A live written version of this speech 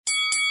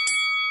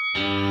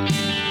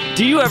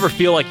Do you ever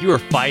feel like you are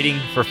fighting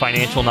for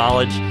financial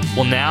knowledge?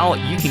 Well, now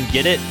you can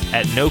get it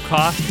at no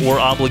cost or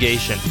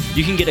obligation.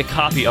 You can get a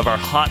copy of our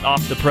hot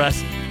off the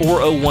press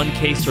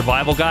 401k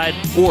survival guide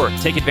or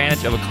take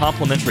advantage of a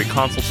complimentary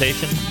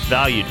consultation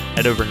valued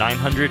at over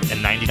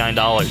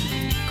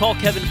 $999. Call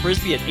Kevin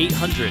Frisby at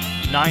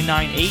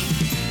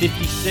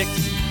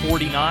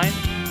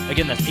 800-998-5649.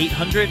 Again, that's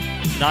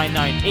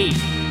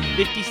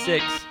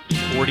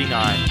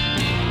 800-998-5649.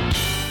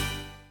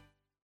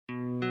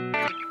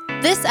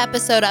 This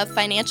episode of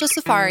Financial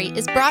Safari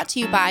is brought to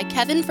you by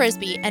Kevin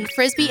Frisby and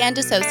Frisby &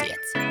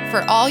 Associates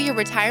for all your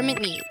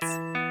retirement needs.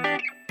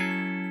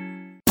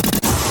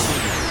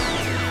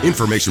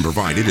 Information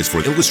provided is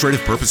for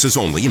illustrative purposes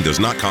only and does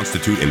not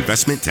constitute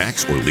investment,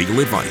 tax, or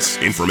legal advice.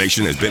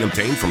 Information has been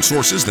obtained from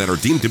sources that are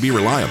deemed to be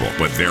reliable,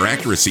 but their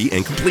accuracy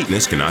and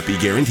completeness cannot be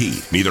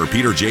guaranteed. Neither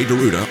Peter J.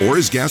 D'Arruda or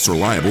his guests are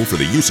liable for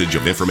the usage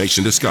of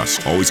information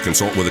discussed. Always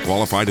consult with a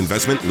qualified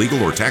investment,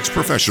 legal, or tax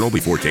professional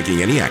before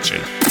taking any action.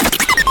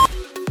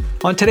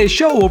 On today's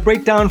show, we'll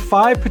break down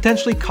 5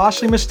 potentially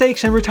costly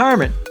mistakes in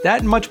retirement. That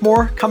and much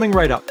more coming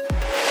right up.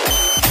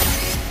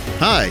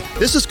 Hi,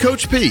 this is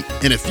Coach Pete,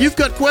 and if you've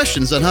got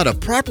questions on how to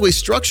properly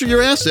structure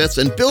your assets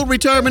and build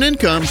retirement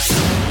income,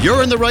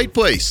 you're in the right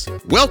place.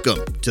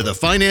 Welcome to the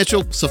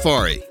Financial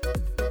Safari.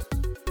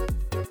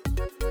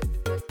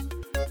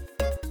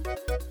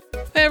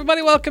 Hey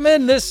everybody, welcome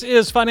in. This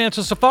is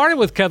Financial Safari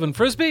with Kevin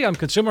Frisby. I'm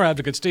consumer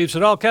advocate Steve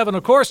Siddall. Kevin,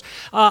 of course,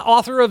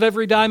 author of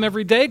Every Dime,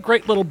 Every Day.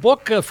 Great little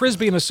book,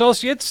 Frisby &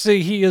 Associates.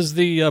 He is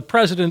the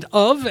president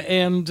of,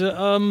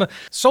 and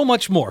so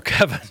much more.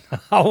 Kevin,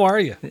 how are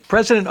you?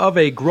 President of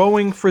a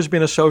growing Frisby &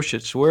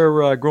 Associates.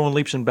 We're growing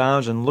leaps and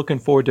bounds and looking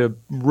forward to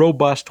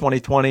robust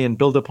 2020 and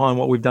build upon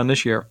what we've done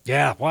this year.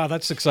 Yeah, wow,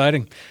 that's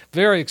exciting.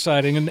 Very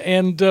exciting.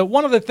 And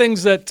one of the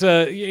things that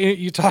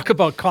you talk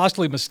about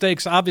costly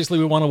mistakes, obviously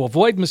we want to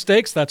avoid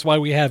mistakes. That's why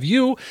we have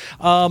you.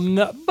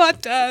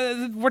 But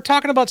we're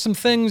talking about some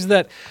things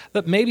that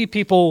maybe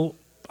people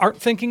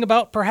aren't thinking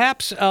about,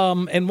 perhaps.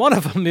 And one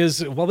of them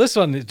is, well, this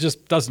one, it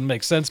just doesn't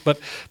make sense, but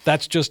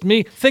that's just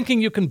me,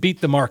 thinking you can beat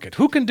the market.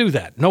 Who can do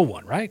that? No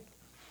one, right?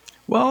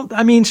 Well,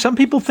 I mean, some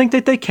people think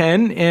that they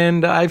can,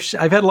 and I've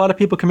had a lot of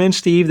people come in,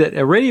 Steve, that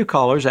are radio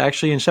callers,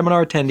 actually, and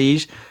seminar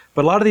attendees,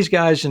 but a lot of these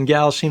guys and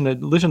gals seem to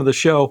listen to the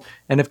show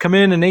and have come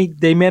in and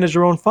they manage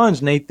their own funds,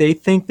 and they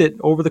think that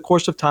over the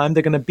course of time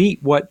they're going to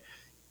beat what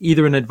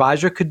either an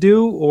advisor could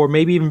do or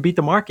maybe even beat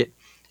the market.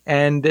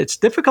 And it's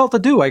difficult to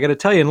do, I got to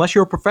tell you, unless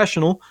you're a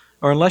professional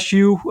or unless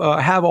you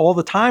have all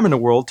the time in the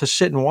world to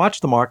sit and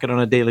watch the market on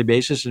a daily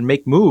basis and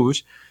make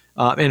moves.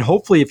 And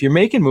hopefully if you're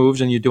making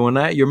moves and you're doing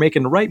that, you're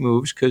making the right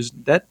moves, because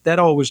that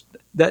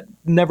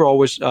never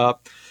always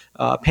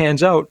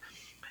pans out.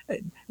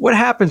 What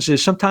happens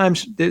is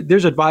sometimes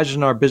there's advisors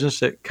in our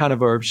business that kind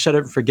of are set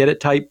it and forget it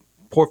type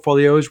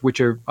portfolios, which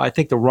are, I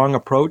think, the wrong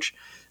approach.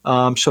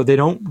 So they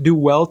don't do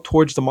well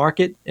towards the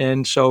market.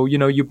 And so,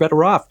 you're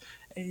better off,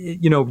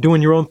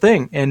 doing your own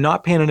thing and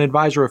not paying an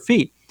advisor a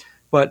fee.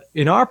 But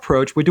in our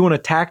approach, we're doing a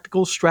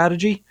tactical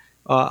strategy.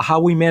 How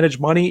we manage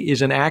money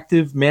is an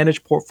active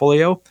managed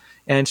portfolio.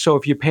 And so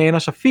if you're paying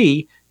us a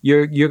fee,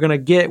 you're going to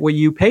get what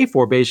you pay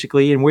for,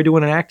 basically. And we're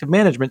doing an active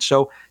management.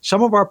 So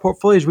some of our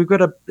portfolios, we've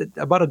got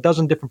about a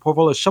dozen different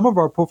portfolios. Some of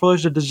our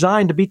portfolios are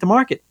designed to beat the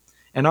market.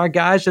 And our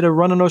guys that are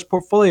running those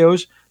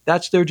portfolios,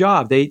 that's their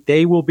job.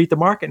 They will beat the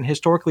market and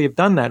historically have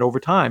done that over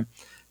time.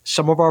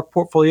 Some of our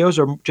portfolios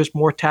are just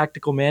more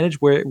tactical managed,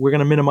 where we're going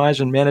to minimize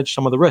and manage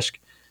some of the risk.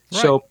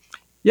 Right. So,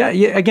 yeah,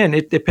 again,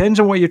 it depends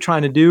on what you're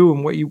trying to do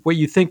and what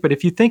you think. But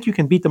if you think you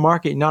can beat the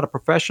market, you're not a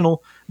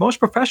professional. Most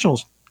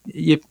professionals,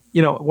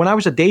 when I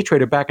was a day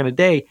trader back in the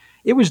day,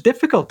 it was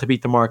difficult to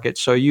beat the market.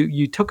 So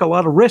you took a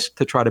lot of risk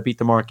to try to beat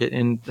the market.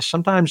 And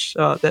sometimes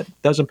that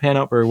doesn't pan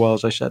out very well,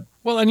 as I said.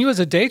 Well, and you as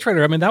a day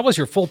trader, I mean, that was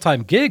your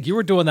full-time gig. You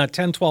were doing that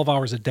 10, 12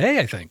 hours a day,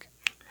 I think.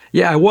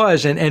 Yeah, I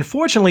was. And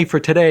fortunately for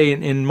today,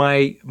 in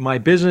my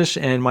business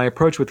and my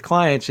approach with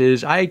clients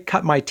is I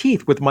cut my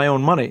teeth with my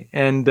own money,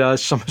 and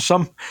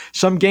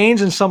some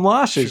gains and some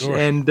losses. Sure.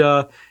 And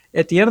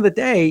at the end of the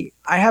day,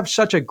 I have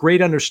such a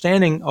great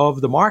understanding of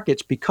the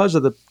markets because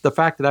of the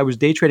fact that I was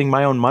day trading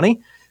my own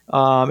money.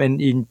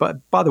 But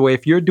by the way,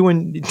 if you're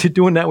doing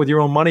that with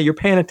your own money, you're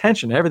paying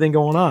attention to everything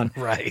going on.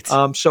 Right.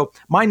 So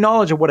my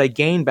knowledge of what I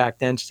gained back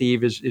then,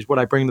 Steve, is what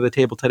I bring to the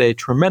table today. A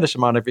tremendous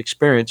amount of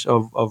experience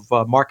of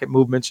market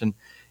movements and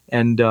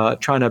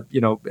trying to,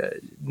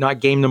 not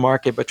game the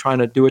market, but trying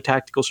to do a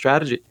tactical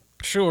strategy.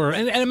 Sure.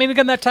 And I mean,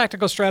 again, that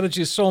tactical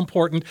strategy is so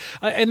important.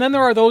 And then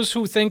there are those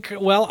who think,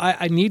 well,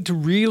 I need to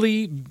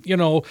really,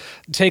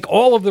 take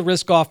all of the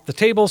risk off the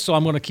table, so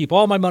I'm going to keep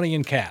all my money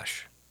in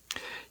cash.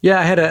 Yeah,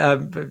 I had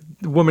a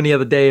woman the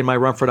other day in my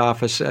Rumford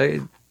office, a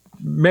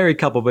married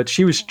couple, but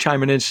she was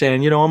chiming in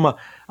saying,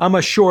 I'm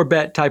a sure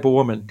bet type of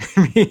woman,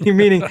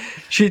 meaning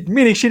she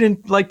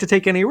didn't like to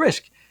take any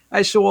risk.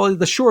 I said, well,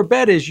 the sure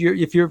bet is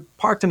if you're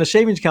parked in a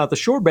savings account, the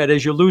sure bet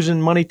is you're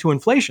losing money to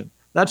inflation.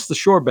 That's the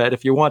sure bet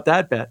if you want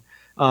that bet.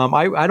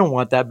 I don't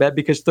want that bet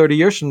because 30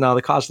 years from now,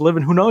 the cost of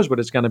living, who knows what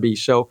it's going to be.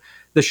 So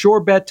the sure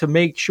bet to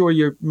make sure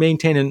you're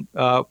maintaining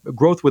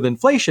growth with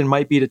inflation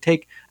might be to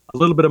take a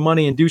little bit of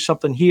money and do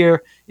something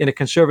here in a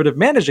conservative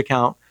managed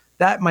account.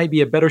 That might be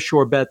a better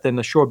sure bet than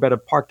the sure bet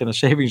of parked in a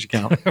savings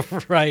account.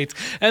 Right.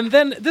 And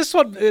then this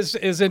one is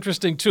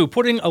interesting too,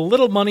 putting a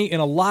little money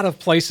in a lot of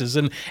places.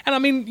 And I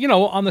mean,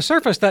 on the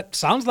surface, that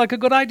sounds like a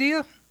good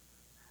idea.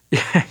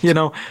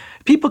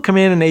 People come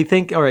in and they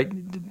think, all right,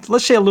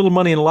 let's say a little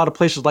money in a lot of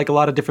places, like a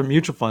lot of different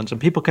mutual funds. And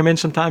people come in,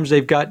 sometimes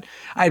I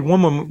had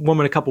one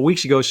woman a couple of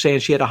weeks ago saying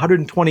she had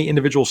 120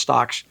 individual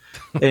stocks.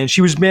 And she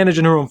was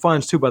managing her own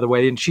funds too, by the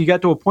way. And she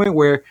got to a point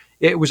where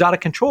it was out of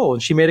control.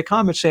 And she made a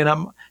comment saying,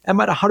 I'm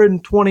at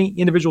 120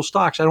 individual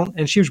stocks.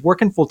 And she was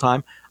working full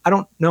time. I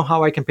don't know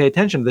how I can pay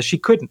attention to this. She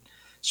couldn't.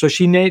 So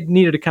she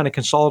needed to kind of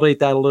consolidate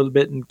that a little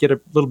bit and get a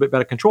little bit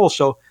better control.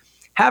 So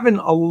having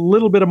a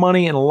little bit of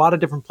money in a lot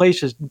of different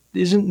places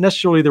isn't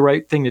necessarily the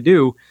right thing to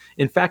do.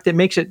 In fact, it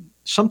makes it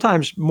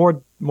sometimes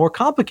more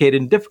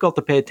complicated and difficult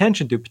to pay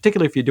attention to,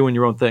 particularly if you're doing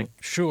your own thing.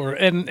 Sure.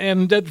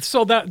 And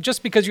so that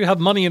just because you have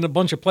money in a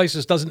bunch of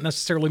places doesn't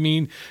necessarily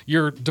mean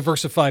you're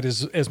diversified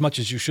as much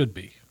as you should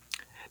be.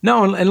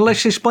 No, and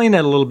let's explain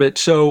that a little bit.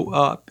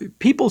 So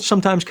people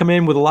sometimes come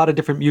in with a lot of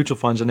different mutual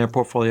funds in their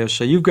portfolio.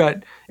 So you've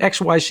got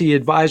XYZ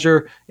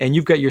advisor, and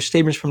you've got your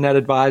statements from that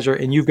advisor,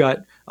 and you've got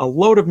a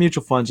load of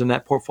mutual funds in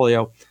that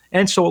portfolio.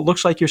 And so it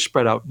looks like you're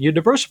spread out. You're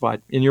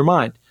diversified in your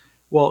mind.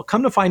 Well,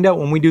 come to find out,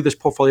 when we do this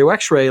portfolio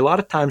x-ray, a lot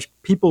of times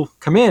people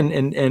come in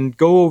and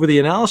go over the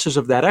analysis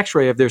of that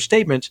x-ray of their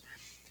statements,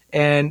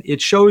 and it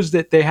shows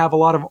that they have a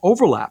lot of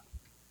overlap.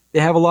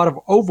 They have a lot of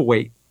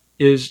overweight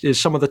is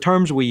some of the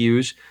terms we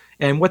use.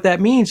 And what that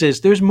means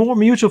is there's more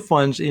mutual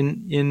funds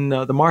in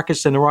the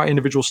markets than there are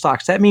individual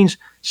stocks. That means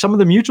some of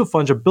the mutual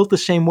funds are built the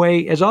same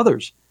way as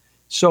others.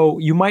 So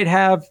you might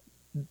have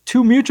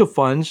two mutual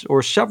funds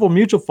or several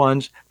mutual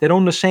funds that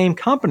own the same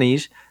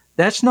companies.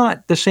 That's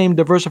not the same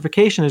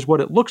diversification as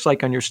what it looks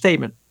like on your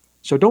statement.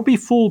 So don't be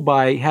fooled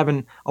by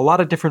having a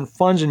lot of different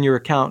funds in your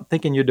account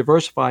thinking you're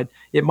diversified.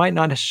 It might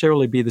not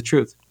necessarily be the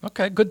truth.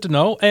 Okay, good to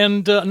know.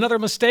 And another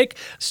mistake,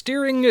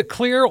 steering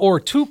clear or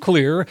too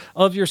clear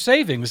of your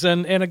savings.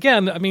 And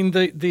again, I mean,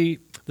 the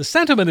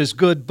sentiment is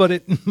good, but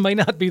it may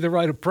not be the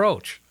right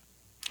approach.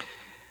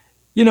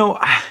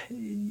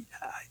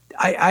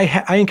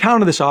 I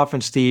encounter this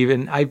often, Steve,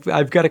 and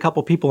I've got a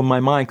couple people in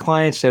my mind,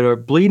 clients that are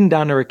bleeding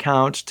down their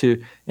accounts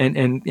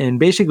and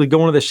basically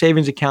going to their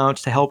savings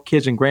accounts to help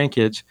kids and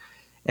grandkids,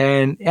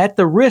 and at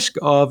the risk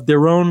of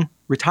their own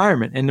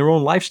retirement and their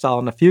own lifestyle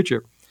in the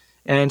future.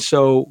 And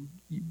so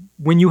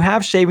when you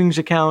have savings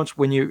accounts,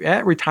 when you're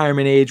at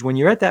retirement age, when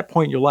you're at that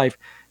point in your life,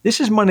 this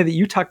is money that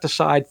you tucked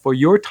aside for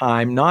your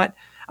time.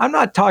 I'm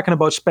not talking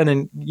about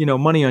spending,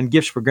 money on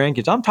gifts for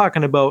grandkids. I'm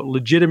talking about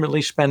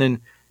legitimately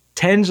spending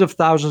tens of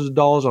thousands of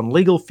dollars on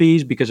legal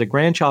fees because a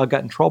grandchild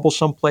got in trouble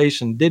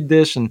someplace and did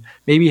this, and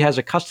maybe has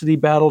a custody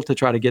battle to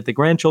try to get the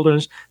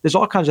grandchildren. There's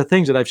all kinds of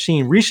things that I've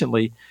seen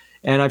recently,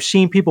 and I've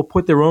seen people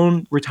put their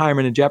own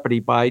retirement in jeopardy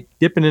by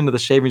dipping into the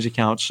savings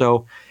account.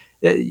 So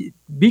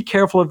be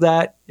careful of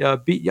that.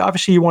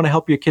 Obviously, you want to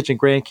help your kids and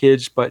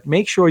grandkids, but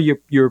make sure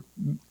you're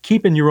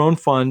keeping your own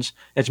funds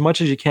as much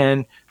as you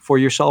can for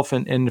yourself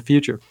and in the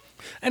future.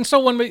 And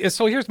so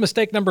here's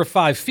mistake number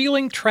 5,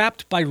 feeling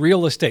trapped by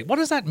real estate. What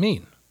does that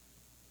mean?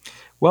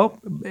 Well,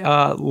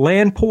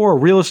 land poor,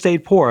 real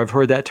estate poor. I've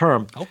heard that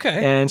term.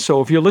 Okay. And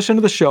so if you're listening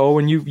to the show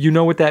and you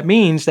know what that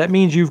means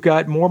you've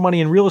got more money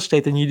in real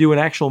estate than you do in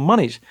actual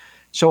monies.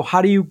 So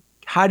how do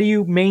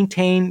you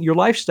maintain your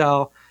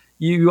lifestyle?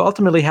 You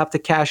ultimately have to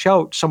cash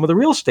out some of the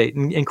real estate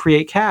and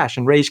create cash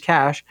and raise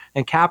cash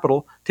and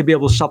capital to be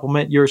able to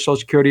supplement your Social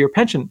Security or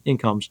pension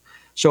incomes.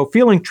 So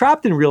feeling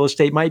trapped in real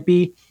estate might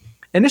be,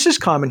 and this is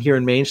common here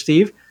in Maine,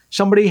 Steve,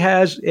 somebody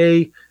has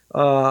a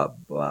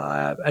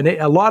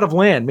lot of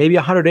land, maybe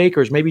 100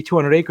 acres, maybe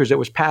 200 acres that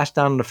was passed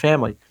down in the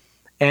family.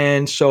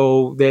 And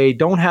so they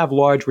don't have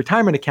large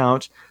retirement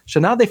accounts. So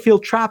now they feel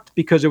trapped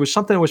because it was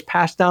something that was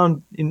passed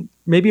down in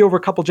maybe over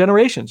a couple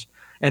generations.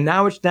 And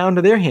now it's down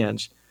to their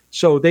hands.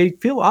 So they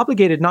feel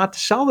obligated not to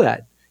sell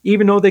that,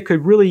 even though they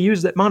could really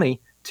use that money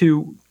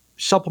to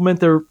supplement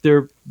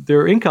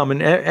their income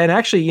and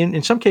actually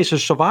in some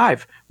cases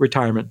survive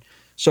retirement.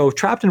 So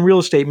trapped in real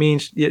estate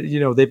means,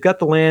 they've got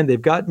the land,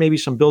 they've got maybe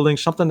some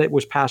buildings, something that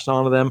was passed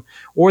on to them,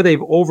 or they've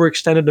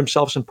overextended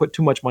themselves and put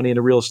too much money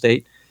into real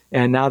estate,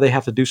 and now they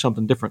have to do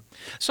something different.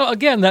 So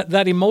again,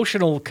 that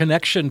emotional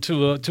connection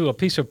to a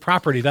piece of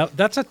property,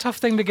 that's a tough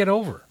thing to get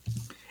over.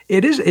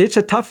 It is. It's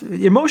a tough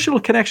emotional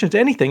connection to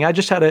anything. I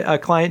just had a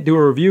client do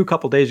a review a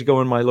couple of days ago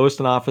in my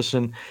Lewiston office,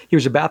 and he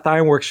was a Bath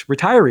Iron Works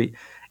retiree.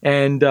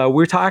 And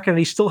we're talking, and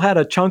he still had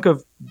a chunk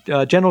of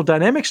General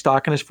Dynamics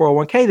stock in his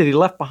 401k that he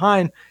left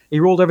behind. He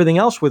rolled everything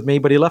else with me,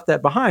 but he left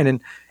that behind.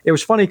 And it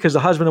was funny because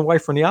the husband and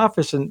wife were in the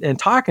office and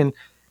talking.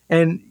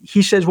 And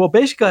he says, well,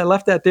 basically, I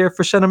left that there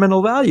for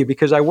sentimental value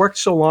because I worked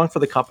so long for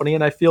the company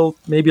and I feel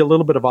maybe a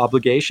little bit of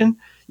obligation,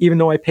 even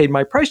though I paid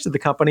my price to the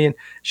company. And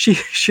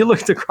she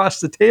looked across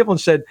the table and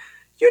said,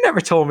 You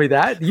never told me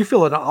that. You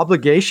feel an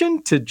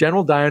obligation to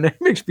General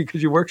Dynamics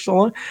because you work so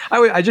long?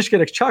 I just get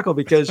a chuckle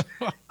because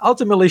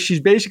ultimately she's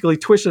basically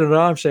twisting it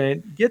arm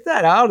saying, get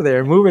that out of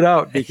there and move it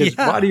out because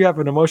why do you have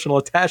an emotional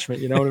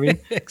attachment? You know what I mean?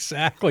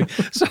 Exactly.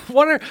 So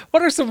what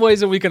are some ways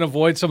that we can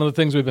avoid some of the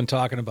things we've been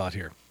talking about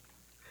here?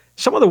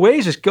 Some of the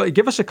ways is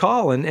give us a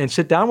call and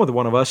sit down with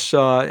one of us.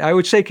 I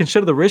would say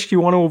consider the risk you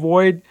want to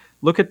avoid.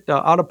 Look at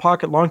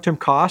out-of-pocket long-term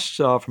costs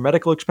for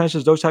medical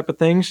expenses, those type of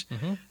things.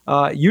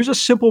 Mm-hmm. Use a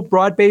simple,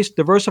 broad-based,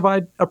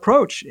 diversified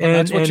approach.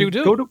 And that's what you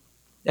do.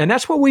 And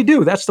that's what we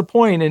do. That's the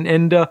point.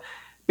 And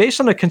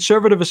based on a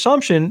conservative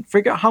assumption,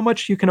 figure out how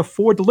much you can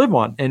afford to live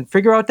on and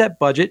figure out that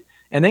budget.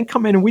 And then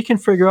come in and we can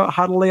figure out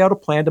how to lay out a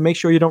plan to make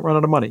sure you don't run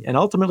out of money. And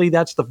ultimately,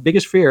 that's the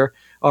biggest fear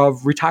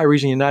of retirees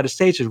in the United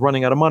States is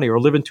running out of money or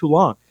living too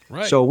long.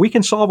 Right. So we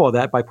can solve all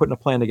that by putting a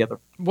plan together.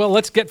 Well,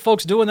 let's get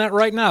folks doing that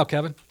right now,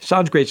 Kevin.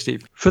 Sounds great,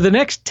 Steve. For the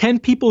next 10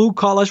 people who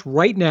call us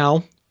right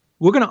now,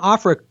 we're going to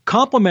offer a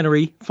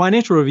complimentary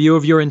financial review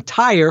of your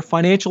entire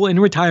financial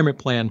and retirement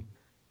plan.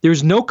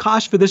 There's no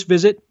cost for this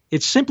visit.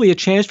 It's simply a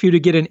chance for you to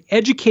get an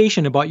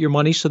education about your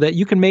money so that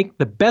you can make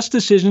the best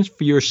decisions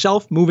for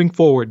yourself moving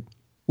forward.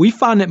 We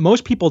found that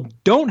most people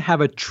don't have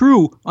a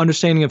true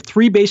understanding of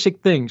three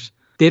basic things.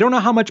 They don't know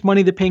how much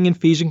money they're paying in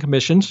fees and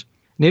commissions.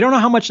 And they don't know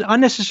how much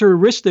unnecessary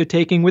risk they're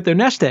taking with their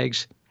nest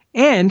eggs.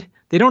 And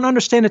they don't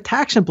understand the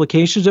tax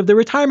implications of their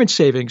retirement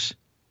savings.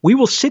 We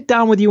will sit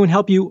down with you and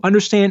help you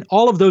understand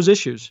all of those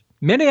issues.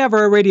 Many of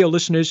our radio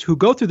listeners who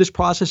go through this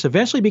process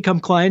eventually become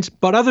clients,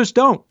 but others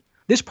don't.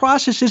 This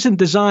process isn't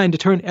designed to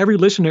turn every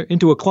listener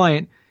into a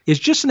client. It's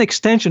just an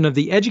extension of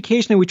the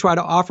education that we try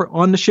to offer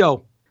on the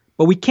show.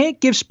 But we can't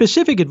give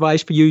specific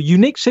advice for your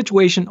unique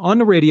situation on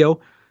the radio,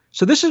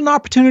 so this is an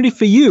opportunity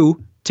for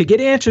you to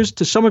get answers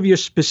to some of your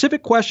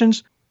specific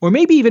questions, or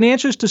maybe even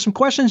answers to some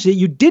questions that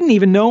you didn't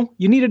even know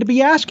you needed to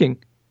be asking.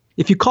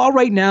 If you call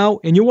right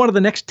now and you're one of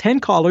the next 10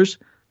 callers,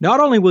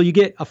 not only will you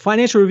get a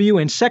financial review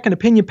and second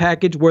opinion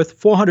package worth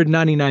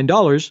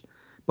 $499,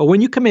 but when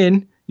you come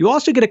in, you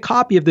also get a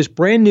copy of this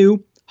brand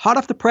new, hot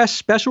off the press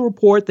special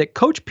report that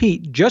Coach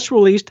Pete just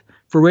released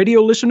for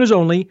radio listeners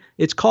only.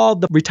 It's called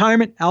the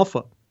Retirement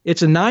Alpha.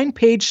 It's a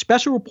 9-page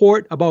special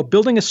report about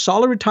building a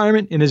solid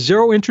retirement in a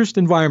zero-interest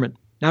environment.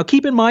 Now,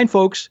 keep in mind,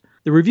 folks,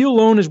 the review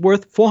alone is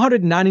worth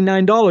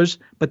 $499,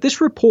 but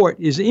this report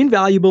is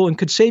invaluable and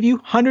could save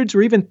you hundreds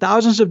or even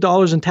thousands of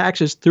dollars in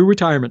taxes through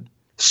retirement.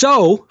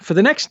 So, for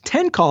the next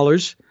 10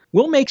 callers,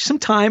 we'll make some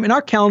time in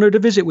our calendar to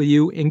visit with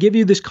you and give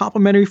you this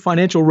complimentary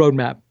financial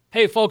roadmap.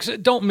 Hey, folks,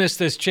 don't miss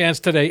this chance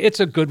today. It's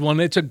a good one.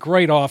 It's a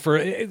great offer.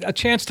 A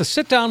chance to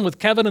sit down with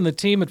Kevin and the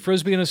team at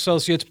Frisbie &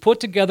 Associates,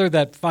 put together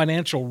that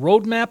financial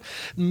roadmap,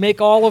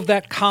 make all of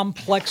that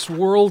complex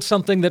world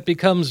something that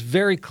becomes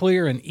very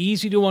clear and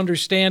easy to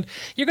understand.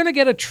 You're going to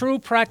get a true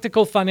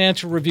practical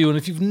financial review. And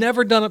if you've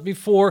never done it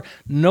before,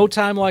 no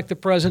time like the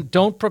present.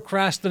 Don't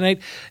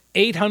procrastinate.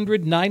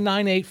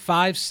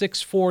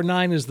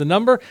 800-998-5649 is the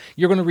number.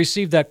 You're going to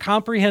receive that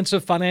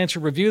comprehensive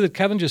financial review that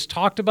Kevin just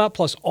talked about,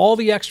 plus all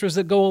the extras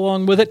that go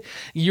along with it.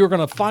 You're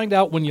going to find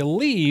out when you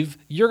leave,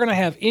 you're going to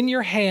have in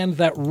your hand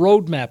that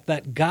roadmap,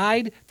 that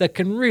guide that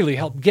can really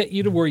help get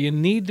you to where you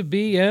need to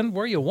be and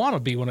where you want to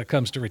be when it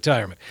comes to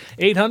retirement.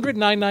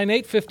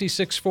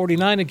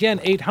 800-998-5649. Again,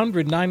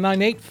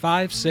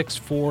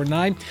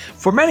 800-998-5649.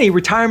 For many,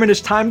 retirement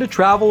is time to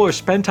travel or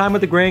spend time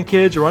with the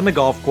grandkids or on the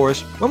golf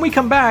course. When we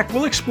come back,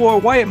 we'll explore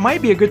why it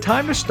might be a good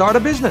time to start a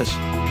business.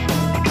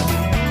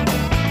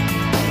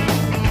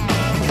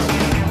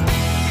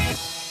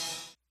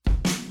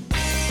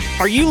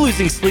 Are you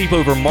losing sleep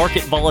over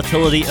market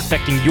volatility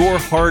affecting your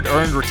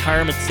hard-earned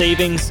retirement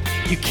savings?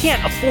 You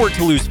can't afford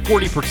to lose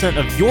 40%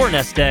 of your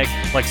nest egg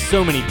like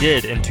so many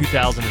did in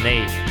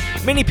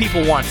 2008. Many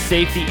people want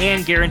safety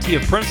and guarantee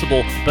of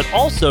principal, but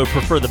also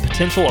prefer the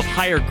potential of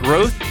higher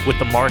growth with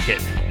the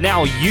market.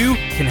 Now you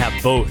can have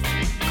both.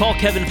 Call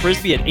Kevin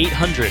Frisbie at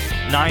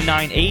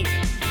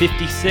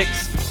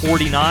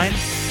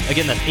 800-998-5649.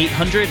 Again, that's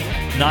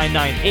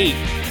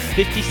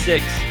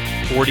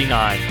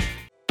 800-998-5649.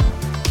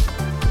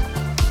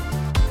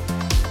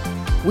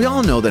 We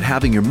all know that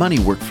having your money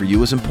work for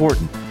you is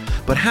important,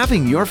 but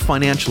having your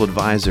financial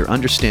advisor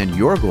understand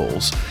your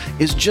goals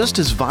is just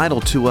as vital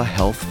to a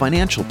health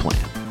financial plan.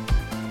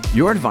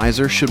 Your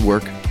advisor should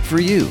work for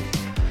you.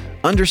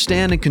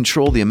 Understand and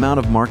control the amount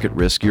of market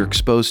risk you're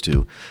exposed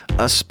to,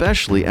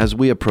 especially as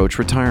we approach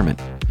retirement.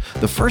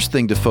 The first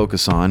thing to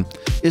focus on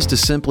is to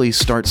simply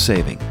start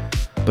saving.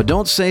 But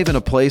don't save in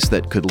a place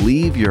that could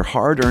leave your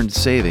hard-earned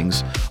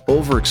savings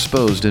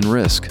overexposed in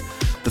risk.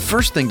 The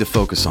first thing to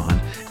focus on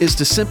is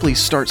to simply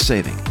start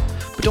saving.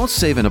 But don't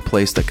save in a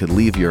place that could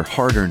leave your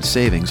hard-earned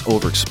savings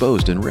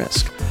overexposed in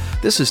risk.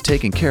 This is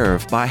taken care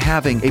of by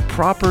having a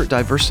proper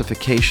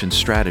diversification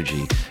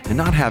strategy and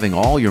not having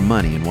all your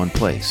money in one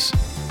place.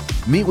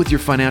 Meet with your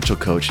financial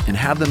coach and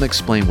have them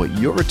explain what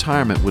your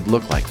retirement would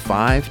look like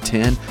 5,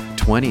 10,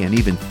 20, and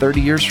even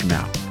 30 years from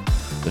now.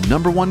 The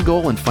number one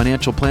goal in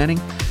financial planning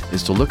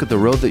is to look at the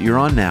road that you're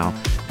on now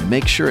and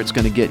make sure it's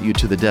going to get you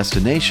to the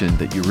destination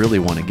that you really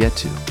want to get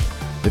to.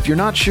 If you're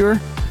not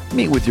sure,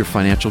 Meet with your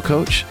financial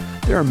coach.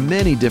 There are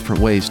many different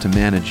ways to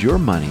manage your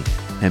money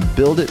and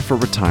build it for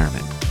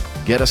retirement.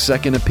 Get a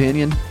second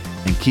opinion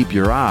and keep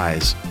your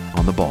eyes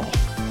on the ball.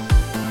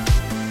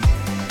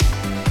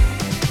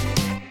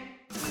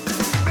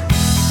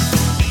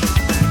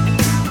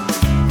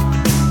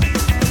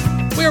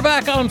 We're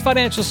back on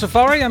Financial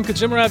Safari. I'm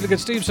consumer advocate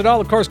Steve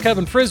Siddall. Of course,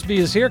 Kevin Frisby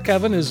is here.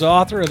 Kevin is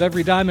author of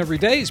Every Dime Every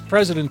Day. He's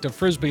president of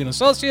Frisby and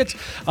Associates,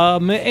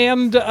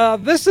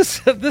 this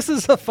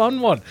is a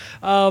fun one.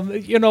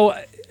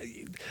 I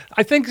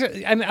think,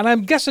 and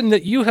I'm guessing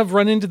that you have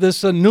run into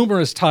this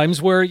numerous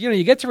times, where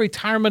you get to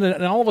retirement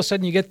and all of a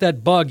sudden you get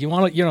that bug. You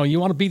want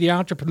to be the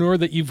entrepreneur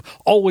that you've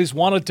always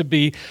wanted to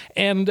be.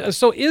 And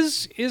so,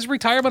 is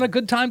retirement a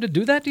good time to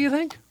do that? Do you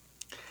think?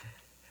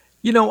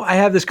 I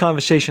have this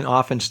conversation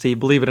often, Steve,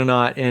 believe it or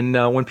not. And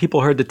when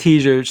people heard the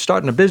teaser,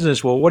 starting a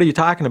business, well, what are you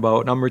talking about?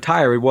 And I'm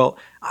retired. Well,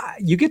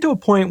 you get to a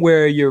point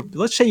where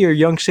let's say you're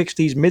young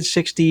 60s, mid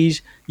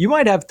 60s, you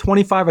might have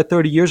 25 or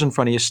 30 years in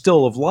front of you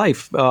still of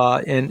life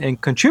and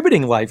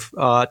contributing life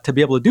to be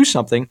able to do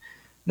something.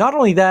 Not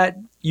only that,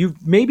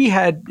 you've maybe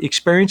had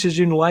experiences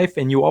in life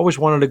and you always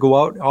wanted to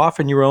go out off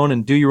on your own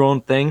and do your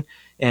own thing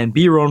and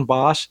be your own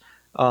boss.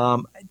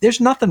 There's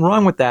nothing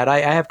wrong with that. I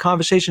have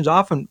conversations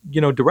often,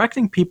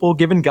 directing people,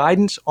 giving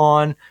guidance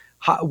on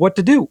what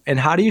to do and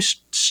how do you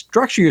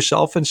structure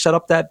yourself and set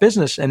up that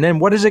business, and then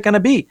what is it going to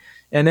be,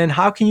 and then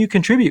how can you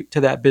contribute to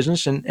that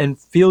business and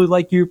feel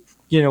like you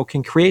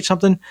can create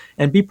something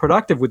and be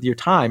productive with your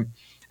time.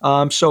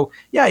 So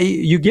yeah,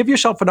 you give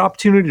yourself an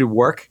opportunity to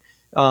work.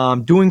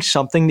 Doing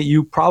something that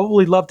you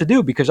probably love to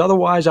do, because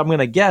otherwise I'm going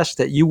to guess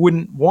that you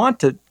wouldn't want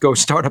to go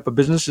start up a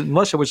business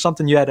unless it was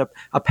something you had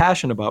a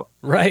passion about.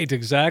 Right,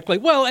 exactly.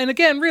 Well, and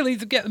again, really,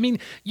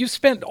 you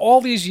spent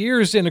all these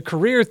years in a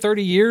career,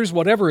 30 years,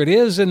 whatever it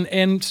is,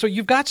 and so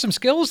you've got some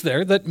skills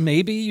there that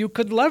maybe you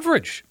could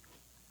leverage.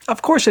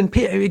 Of course, and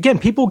again,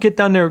 people get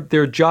done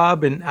their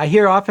job, and I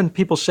hear often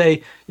people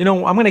say, I'm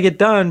going to get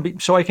done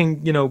so I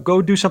can,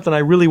 go do something I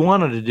really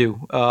wanted to do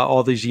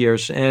all these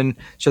years. And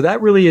so that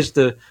really is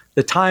the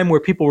time where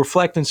people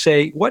reflect and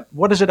say,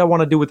 what is it I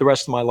want to do with the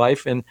rest of my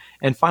life, and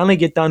finally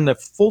get done the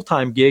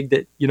full-time gig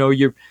that,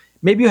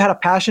 maybe you had a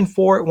passion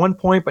for at one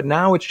point, but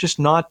now it's just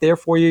not there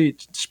for you.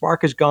 The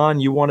spark is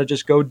gone. You want to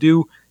just go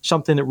do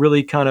something that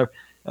really kind of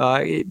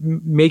it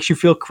makes you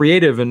feel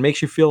creative and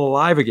makes you feel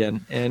alive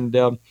again.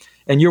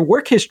 And your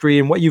work history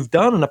and what you've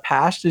done in the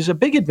past is a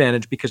big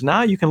advantage, because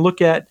now you can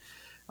look at,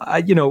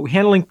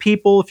 handling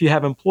people if you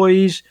have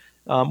employees,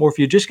 or if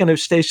you're just going to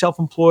stay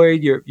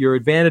self-employed, your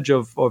advantage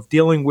of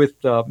dealing with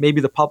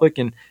maybe the public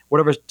and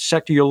whatever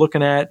sector you're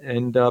looking at,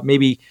 and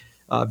maybe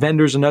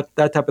vendors and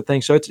that type of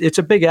thing. So it's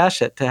a big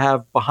asset to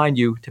have behind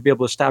you to be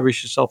able to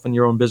establish yourself in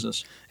your own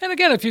business. And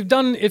again, if you've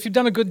done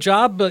a good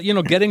job,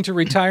 getting to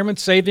retirement,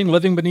 saving,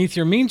 living beneath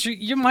your means,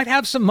 you might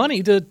have some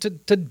money to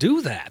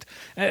do that,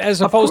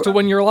 as opposed to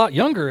when you're a lot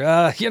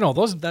younger.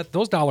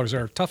 Those dollars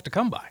are tough to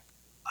come by.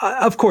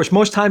 Of course,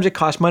 most times it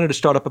costs money to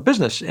start up a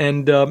business,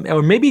 and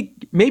or maybe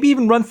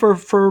even run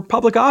for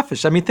public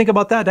office. I mean, think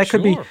about that. That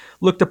could be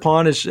looked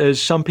upon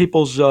as some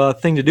people's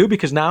thing to do,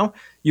 because now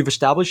you've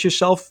established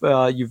yourself,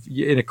 you've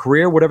in a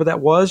career, whatever that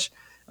was,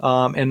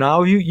 and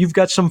now you've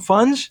got some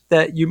funds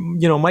that you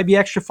might be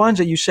extra funds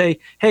that you say,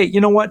 hey,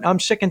 you know what? I'm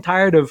sick and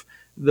tired of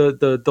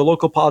the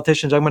local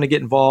politicians. I'm going to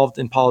get involved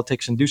in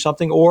politics and do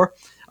something, or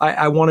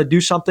I want to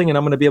do something, and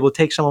I'm going to be able to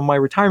take some of my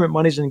retirement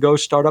monies and go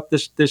start up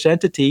this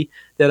entity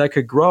that I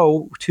could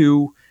grow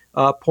to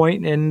a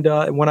point, and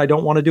when I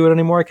don't want to do it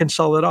anymore, I can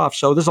sell it off.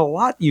 So there's a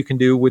lot you can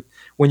do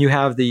when you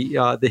have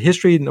the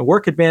history and the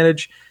work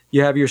advantage.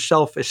 You have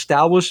yourself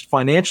established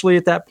financially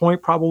at that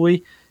point,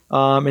 probably,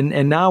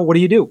 and now what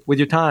do you do with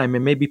your time?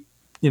 And maybe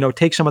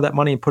take some of that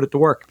money and put it to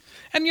work.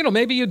 And,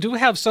 maybe you do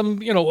have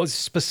some, a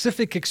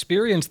specific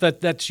experience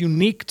that's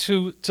unique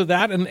to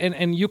that,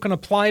 and you can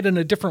apply it in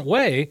a different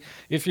way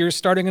if you're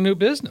starting a new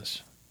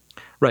business.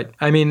 Right.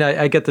 I mean,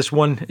 I get this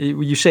one,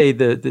 you say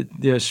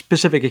the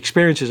specific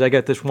experiences. I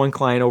got this one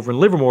client over in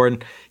Livermore,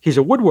 and he's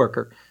a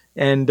woodworker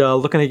and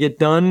looking to get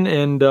done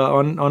and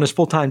on his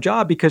full-time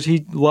job, because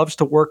he loves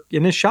to work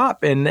in his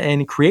shop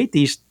and create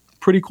these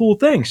pretty cool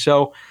things.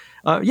 So,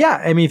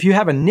 I mean, if you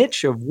have a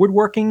niche of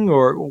woodworking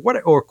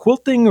or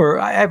quilting, or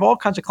I have all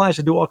kinds of clients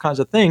that do all kinds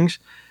of things,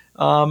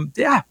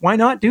 why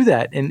not do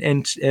that?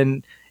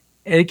 And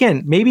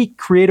again, maybe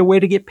create a way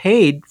to get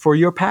paid for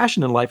your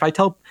passion in life.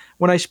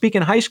 When I speak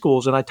in high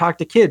schools and I talk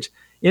to kids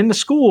in the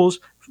schools,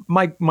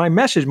 my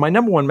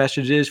number one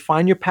message is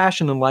find your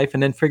passion in life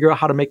and then figure out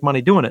how to make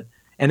money doing it.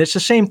 And it's the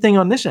same thing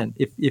on this end.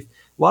 If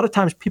a lot of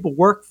times people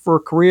work for a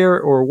career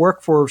or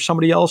work for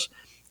somebody else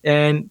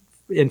and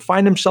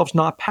find themselves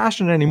not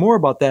passionate anymore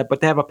about that,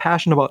 but they have a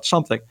passion about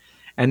something.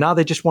 And now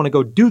they just want to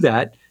go do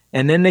that.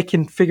 And then they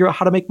can figure out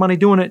how to make money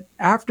doing it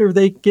after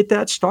they get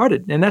that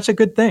started. And that's a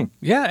good thing.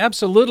 Yeah,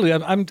 absolutely.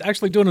 I'm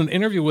actually doing an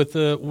interview with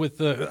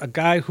a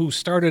guy who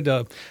started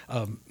a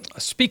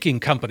speaking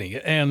company,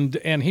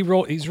 and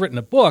he's written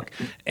a book.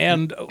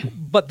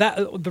 But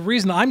the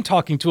reason I'm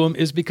talking to him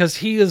is because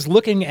he is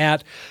looking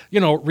at,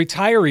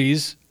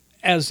 retirees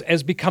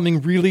as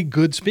becoming really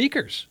good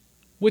speakers.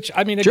 Which,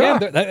 I mean, again,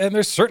 Sure. and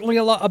there's certainly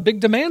a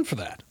big demand for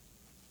that.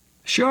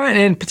 Sure,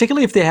 and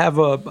particularly if they have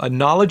a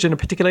knowledge in a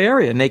particular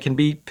area, and they can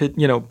be,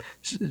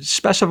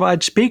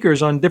 specified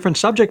speakers on different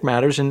subject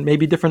matters and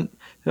maybe different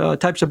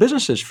types of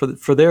businesses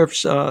for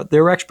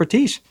their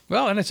expertise.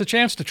 Well, and it's a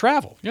chance to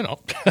travel,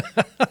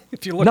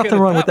 if you look Nothing at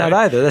it wrong with that way.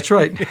 either. That's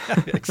right.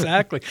 Yeah,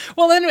 exactly.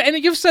 Well,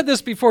 and you've said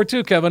this before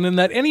too, Kevin, in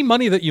that any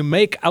money that you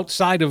make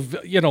outside of,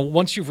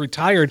 once you've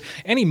retired,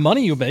 any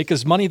money you make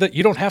is money that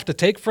you don't have to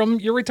take from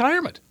your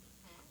retirement.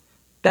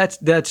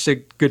 That's a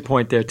good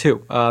point there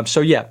too.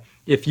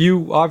 If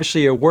you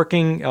obviously are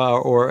working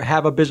or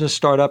have a business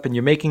startup and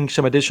you're making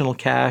some additional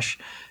cash,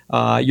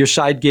 your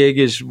side gig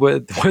is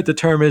what the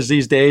term is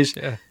these days.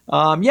 Yeah.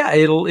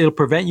 It'll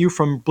prevent you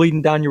from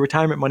bleeding down your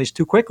retirement monies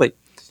too quickly.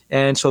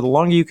 And so the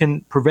longer you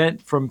can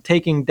prevent from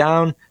taking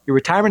down your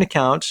retirement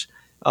accounts,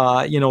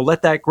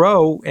 let that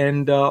grow.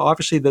 And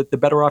obviously, the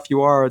better off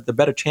you are, the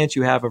better chance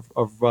you have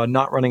of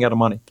not running out of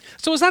money.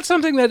 So is that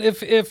something that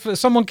if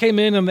someone came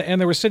in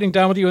and they were sitting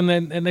down with you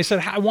and they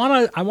said, I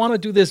want to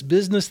do this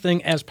business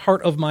thing as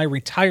part of my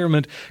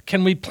retirement,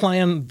 can we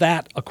plan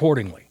that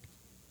accordingly?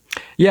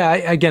 Yeah,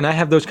 I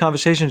have those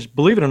conversations,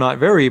 believe it or not,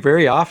 very,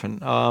 very often.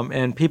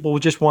 And people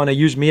just want to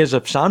use me as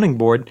a sounding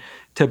board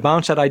to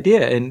bounce that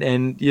idea.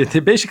 And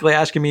they're basically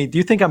asking me, do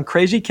you think I'm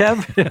crazy,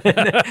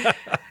 Kev?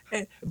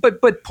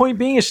 But point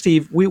being is,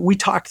 Steve, we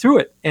talk through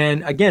it.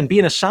 And again,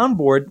 being a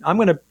soundboard, I'm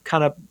going to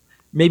kind of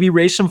maybe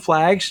raise some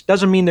flags.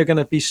 Doesn't mean they're going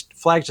to be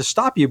flags to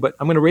stop you, but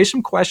I'm going to raise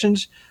some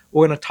questions.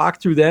 We're going to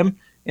talk through them.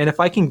 And if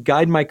I can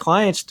guide my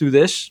clients through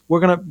this,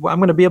 I'm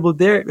going to be able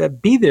to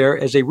be there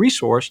as a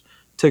resource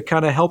to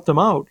kind of help them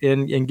out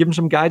and give them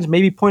some guidance,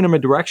 maybe point them a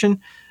direction,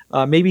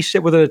 maybe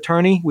sit with an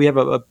attorney. We have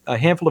a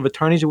handful of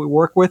attorneys that we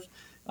work with,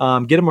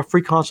 get them a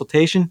free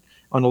consultation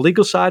on the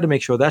legal side to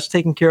make sure that's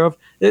taken care of.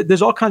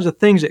 There's all kinds of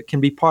things that can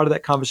be part of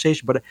that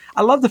conversation. But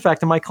I love the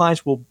fact that my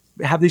clients will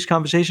have these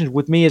conversations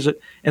with me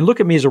and look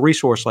at me as a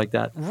resource like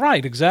that.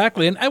 Right,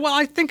 exactly. And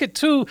I think it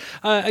too,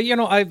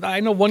 I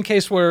know one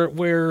case where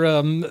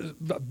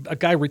a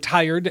guy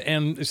retired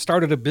and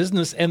started a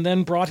business and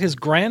then brought his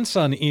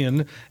grandson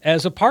in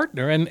as a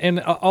partner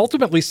and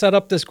ultimately set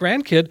up this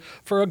grandkid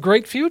for a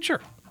great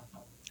future.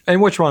 And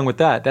what's wrong with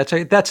that?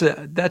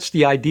 That's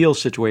the ideal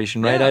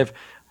situation, right? Yeah.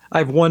 I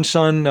have one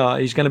son,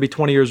 he's going to be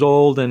 20 years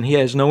old, and he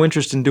has no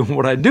interest in doing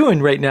what I'm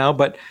doing right now.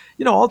 But,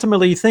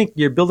 ultimately you think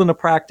you're building a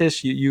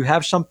practice, you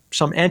have some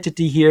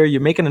entity here,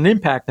 you're making an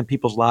impact in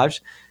people's lives.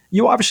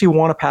 You obviously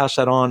want to pass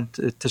that on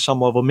to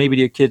some level, maybe to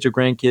your kids or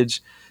grandkids.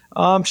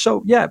 What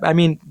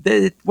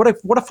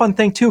a fun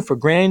thing too for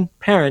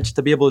grandparents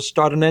to be able to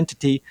start an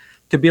entity,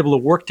 to be able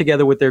to work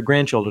together with their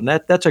grandchildren.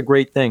 That's a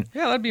great thing.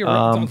 Yeah, that'd be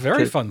a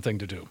very fun thing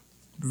to do.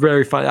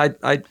 Very fun.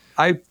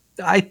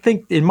 I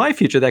think in my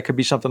future that could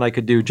be something I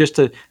could do just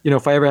to,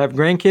 if I ever have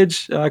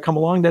grandkids come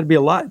along,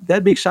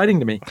 that'd be exciting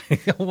to me.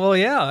 Well,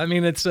 yeah. I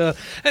mean, it's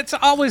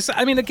always,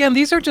 again,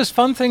 these are just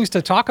fun things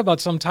to talk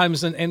about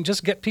sometimes and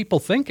just get people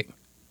thinking.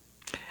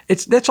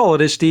 That's all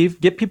it is,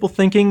 Steve. Get people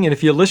thinking. And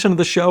if you listen to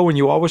the show and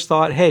you always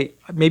thought, hey,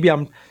 maybe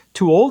I'm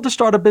too old to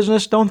start a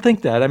business, don't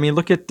think that.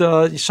 Look at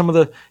some of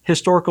the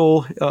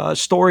historical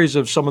stories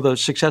of some of the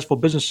successful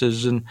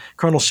businesses. And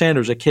Colonel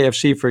Sanders at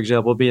KFC, for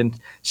example, being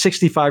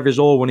 65 years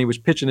old when he was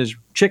pitching his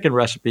chicken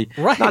recipe.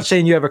 Right. Not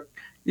saying you have a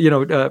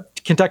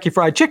Kentucky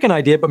Fried Chicken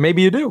idea, but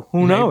maybe you do.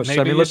 Who knows?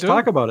 Maybe let's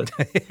talk about it.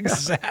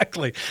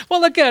 Exactly.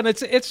 Well, again,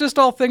 it's just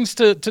all things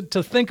to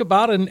think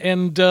about.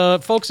 And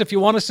folks, if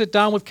you want to sit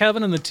down with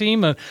Kevin and the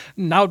team,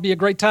 now would be a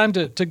great time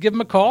to give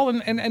them a call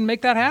and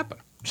make that happen.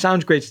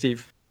 Sounds great,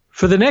 Steve.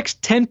 For the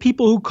next 10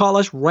 people who call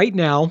us right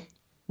now,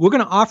 we're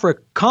going to offer a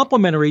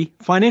complimentary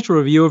financial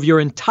review of your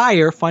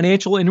entire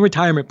financial and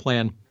retirement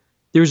plan.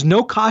 There's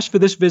no cost for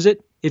this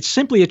visit. It's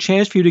simply a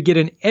chance for you to get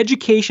an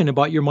education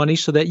about your money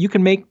so that you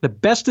can make the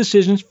best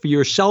decisions for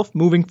yourself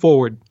moving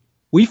forward.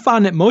 We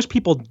found that most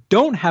people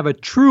don't have a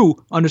true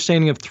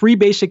understanding of three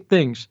basic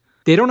things.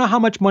 They don't know how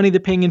much money they're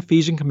paying in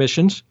fees and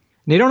commissions.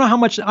 And they don't know how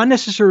much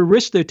unnecessary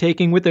risk they're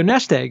taking with their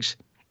nest eggs.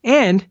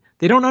 And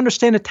they don't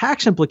understand the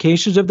tax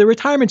implications of their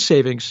retirement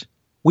savings.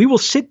 We will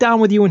sit down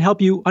with you and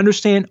help you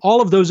understand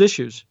all of those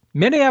issues.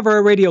 Many of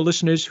our radio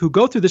listeners who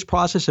go through this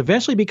process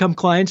eventually become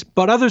clients,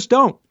 but others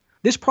don't.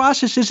 This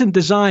process isn't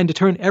designed to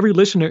turn every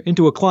listener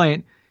into a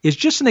client. It's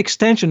just an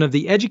extension of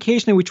the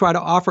education that we try to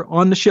offer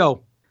on the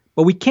show.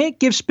 But we can't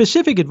give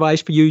specific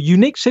advice for your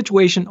unique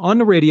situation on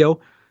the radio,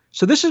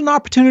 so this is an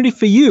opportunity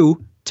for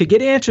you to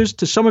get answers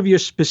to some of your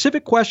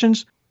specific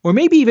questions, or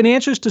maybe even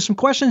answers to some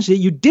questions that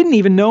you didn't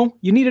even know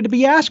you needed to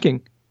be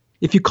asking.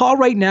 If you call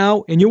right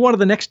now and you're one of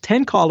the next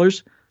 10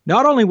 callers,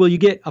 not only will you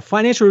get a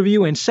financial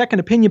review and second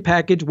opinion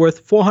package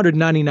worth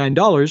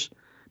 $499,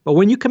 but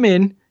when you come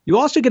in, you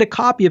also get a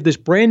copy of this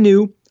brand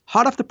new,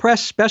 hot off the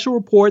press special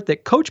report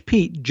that Coach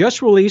Pete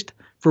just released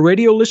for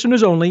radio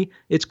listeners only.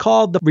 It's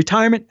called the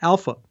Retirement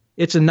Alpha.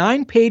 It's a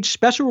 9-page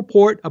special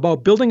report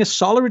about building a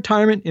solid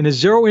retirement in a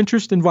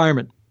zero-interest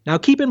environment. Now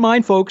keep in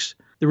mind, folks,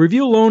 The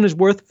review alone is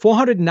worth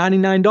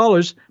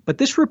 $499, but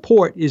this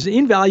report is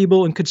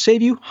invaluable and could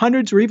save you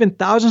hundreds or even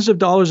thousands of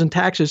dollars in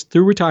taxes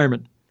through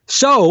retirement.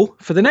 So,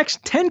 for the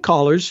next 10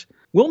 callers,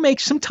 we'll make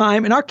some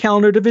time in our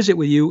calendar to visit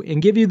with you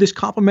and give you this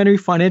complimentary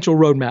financial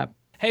roadmap.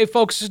 Hey,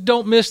 folks,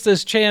 don't miss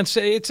this chance.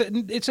 It's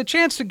a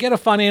chance to get a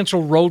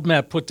financial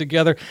roadmap put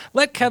together.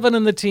 Let Kevin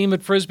and the team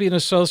at Frisbie &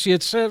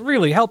 Associates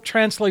really help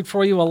translate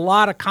for you a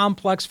lot of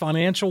complex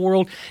financial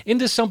world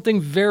into something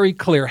very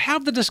clear.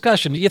 Have the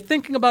discussion. Are you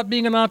thinking about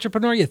being an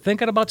entrepreneur? Are you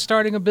thinking about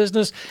starting a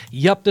business?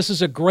 Yep, this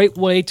is a great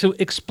way to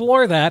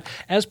explore that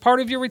as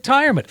part of your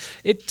retirement.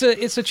 It's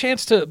a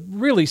chance to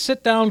really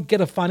sit down, get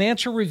a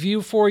financial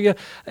review for you,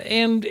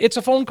 and it's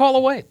a phone call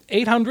away.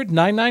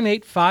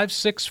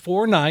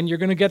 800-998-5649. You're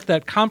going to get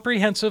that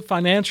comprehensive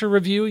financial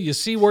review. You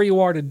see where you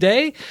are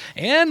today,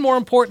 and more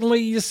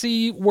importantly, you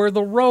see where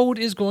the road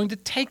is going to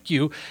take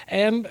you.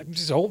 And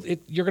so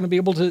you're going to be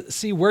able to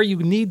see where you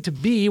need to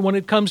be when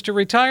it comes to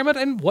retirement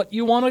and what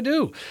you want to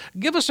do.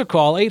 Give us a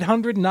call,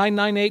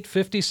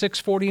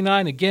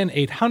 800-998-5649. Again,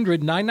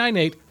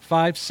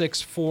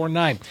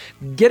 800-998-5649.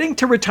 Getting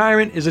to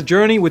retirement is a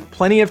journey with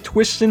plenty of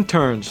twists and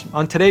turns.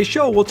 On today's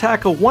show, we'll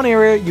tackle one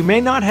area you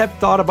may not have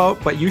thought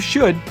about, but you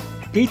should.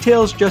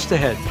 Details just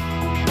ahead.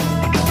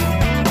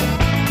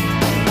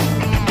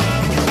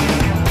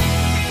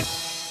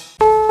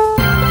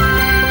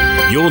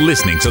 You're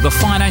listening to the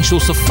Financial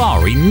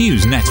Safari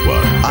News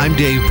Network. I'm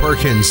Dave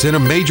Perkins. In a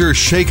major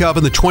shakeup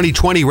in the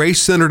 2020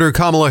 race, Senator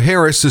Kamala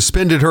Harris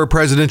suspended her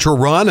presidential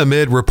run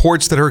amid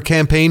reports that her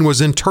campaign was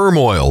in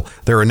turmoil.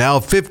 There are now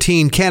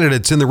 15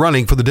 candidates in the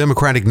running for the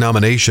Democratic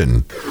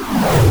nomination.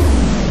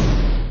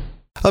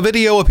 A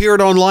video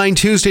appeared online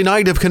Tuesday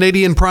night of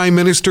Canadian Prime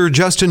Minister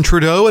Justin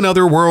Trudeau and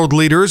other world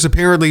leaders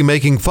apparently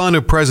making fun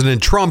of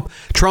President Trump.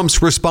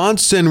 Trump's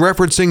response in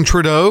referencing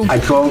Trudeau: I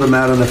called him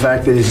out on the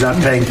fact that he's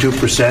not paying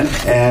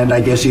 2%, and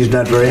I guess he's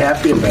not very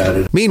happy about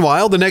it.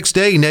 Meanwhile, the next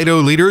day, NATO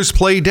leaders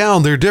played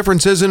down their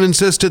differences and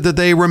insisted that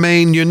they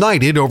remain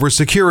united over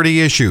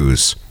security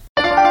issues.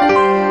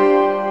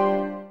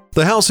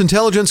 The House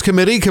Intelligence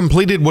Committee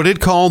completed what it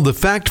called the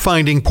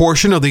fact-finding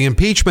portion of the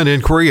impeachment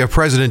inquiry of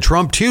President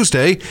Trump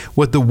Tuesday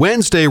with the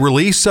Wednesday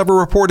release of a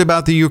report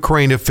about the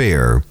Ukraine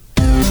affair.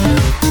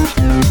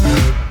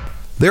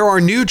 There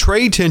are new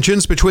trade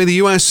tensions between the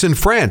U.S. and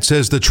France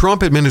as the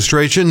Trump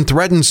administration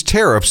threatens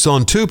tariffs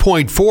on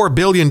 $2.4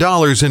 billion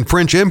in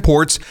French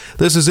imports.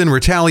 This is in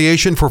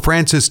retaliation for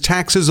France's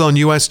taxes on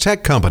U.S.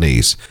 tech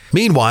companies.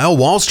 Meanwhile,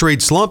 Wall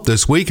Street slumped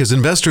this week as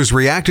investors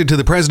reacted to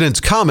the president's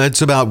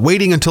comments about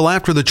waiting until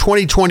after the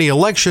 2020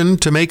 election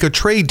to make a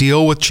trade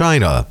deal with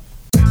China.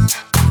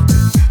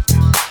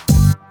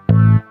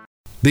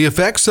 The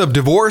effects of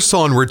divorce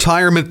on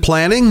retirement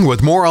planning.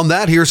 With more on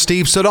that, here's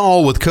Steve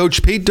Siddall with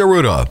Coach Pete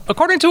D'Arruda.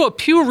 According to a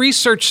Pew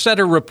Research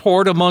Center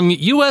report, among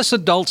U.S.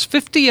 adults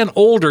 50 and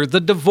older,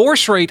 the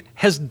divorce rate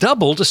has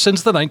doubled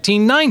since the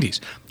 1990s.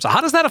 So how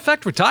does that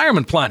affect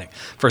retirement planning?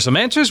 For some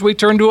answers, we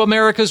turn to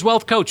America's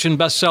wealth coach and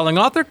best-selling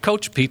author,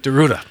 Coach Pete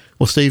D'Arruda.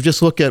 Well, Steve,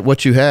 just look at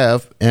what you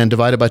have and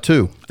divide it by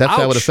 2. That's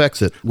how it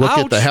affects it. Look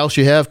at the house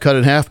you have, cut it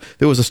in half.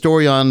 There was a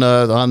story on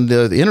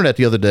the internet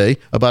the other day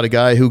about a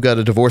guy who got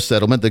a divorce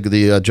settlement.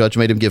 The judge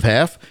made him give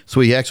half,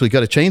 so he actually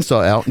got a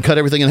chainsaw out and cut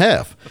everything in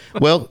half.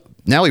 Well,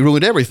 now he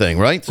ruined everything,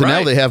 right? So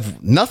now they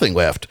have nothing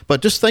left.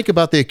 But just think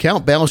about the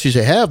account balances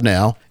you have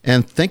now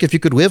and think if you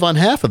could live on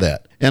half of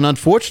that. And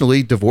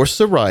unfortunately, divorces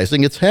are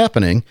rising. It's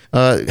happening.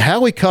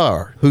 Howie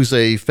Carr, who's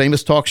a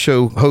famous talk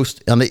show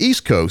host on the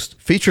East Coast,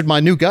 featured my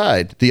new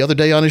guide the other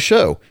day on his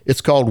show. It's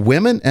called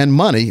Women and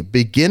Money,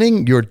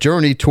 Beginning Your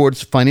Journey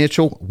Towards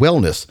Financial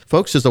Wellness.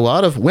 Folks, there's a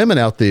lot of women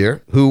out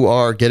there who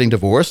are getting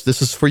divorced.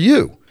 This is for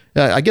you.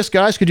 I guess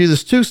guys could do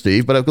this too,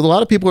 Steve, but a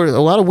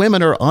lot of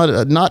women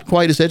are not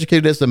quite as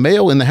educated as the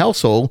male in the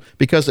household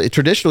because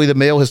traditionally the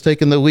male has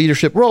taken the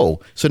leadership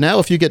role. So now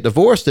if you get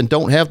divorced and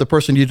don't have the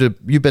person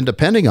you've been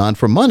depending on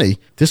for money,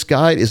 this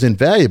guide is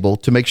invaluable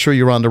to make sure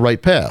you're on the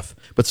right path.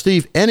 But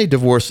Steve, any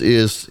divorce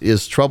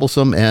is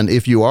troublesome, and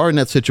if you are in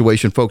that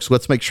situation, folks,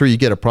 let's make sure you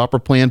get a proper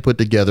plan put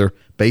together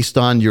based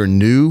on your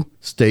new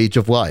stage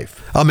of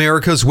life.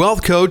 America's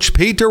wealth coach,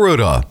 Pete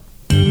D'Arruda.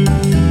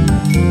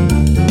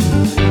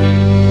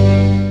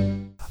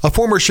 A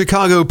former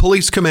Chicago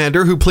police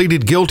commander who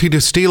pleaded guilty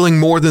to stealing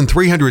more than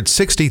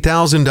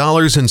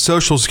 $360,000 in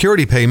Social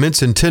Security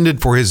payments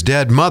intended for his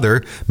dead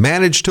mother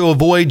managed to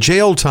avoid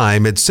jail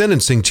time at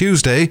sentencing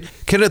Tuesday.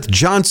 Kenneth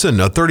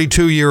Johnson, a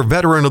 32-year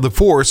veteran of the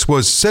force,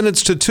 was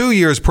sentenced to 2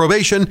 years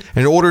probation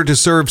and ordered to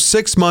serve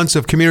 6 months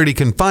of community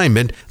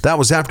confinement. That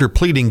was after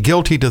pleading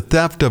guilty to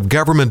theft of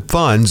government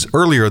funds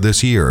earlier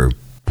this year.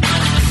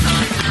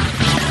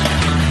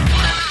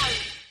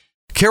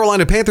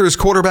 Carolina Panthers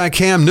quarterback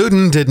Cam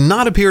Newton did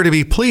not appear to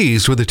be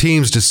pleased with the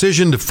team's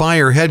decision to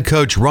fire head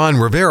coach Ron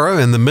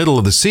Rivera in the middle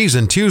of the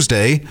season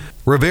Tuesday.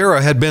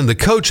 Rivera had been the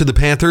coach of the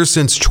Panthers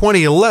since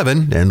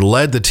 2011 and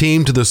led the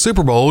team to the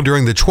Super Bowl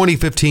during the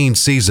 2015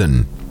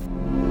 season.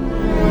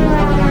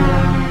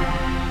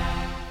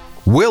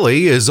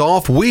 Willie is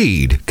off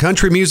weed.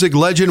 Country music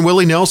legend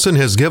Willie Nelson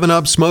has given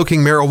up smoking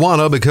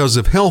marijuana because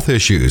of health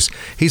issues.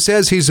 He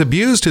says he's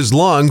abused his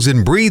lungs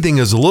and breathing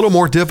is a little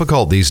more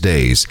difficult these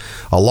days.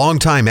 A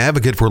longtime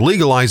advocate for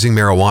legalizing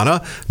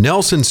marijuana,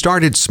 Nelson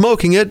started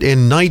smoking it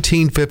in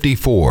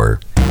 1954.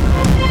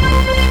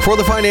 For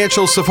the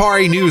Financial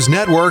Safari News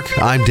Network,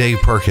 I'm Dave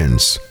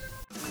Perkins.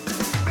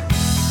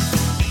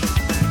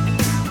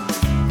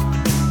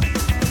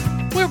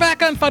 We're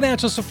back on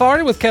Financial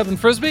Safari with Kevin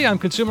Frisby. I'm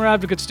consumer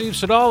advocate Steve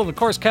Siddall, and of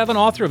course, Kevin,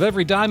 author of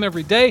Every Dime,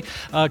 Every Day.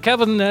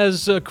 Kevin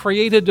has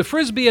created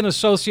Frisby and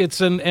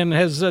Associates and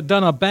has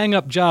done a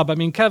bang-up job. I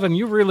mean, Kevin,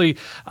 you really,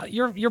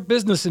 your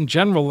business in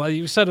general,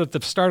 you said at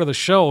the start of the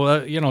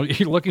show,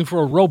 you're looking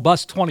for a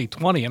robust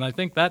 2020, and I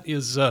think that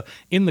is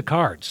in the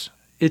cards.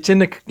 It's in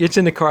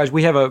the cards.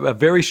 We have a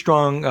very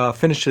strong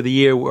finish to the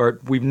year where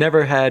we've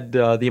never had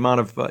the amount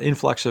of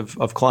influx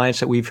of clients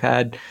that we've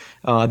had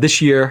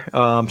this year.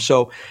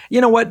 So you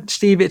know what,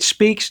 Steve, it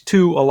speaks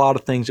to a lot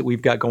of things that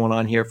we've got going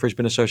on here at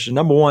Frisby & Associates.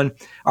 Number one,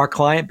 our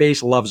client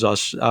base loves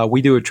us.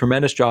 We do a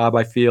tremendous job,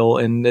 I feel,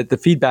 and the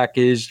feedback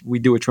is we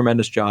do a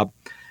tremendous job.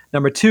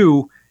 Number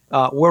two,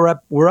 we're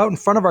out in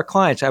front of our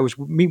clients. I was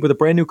meeting with a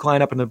brand new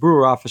client up in the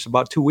Brewer office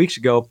about 2 weeks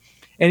ago.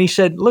 And he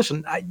said,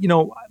 listen,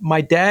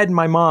 my dad and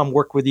my mom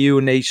work with you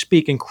and they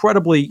speak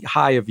incredibly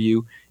high of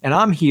you. And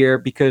I'm here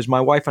because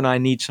my wife and I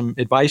need some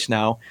advice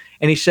now.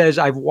 And he says,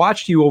 I've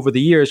watched you over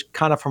the years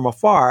kind of from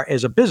afar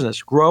as a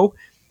business grow.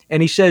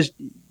 And he says,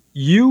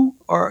 your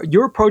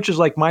approach is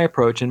like my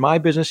approach. In my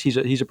business,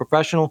 he's a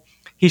professional.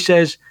 He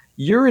says,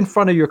 you're in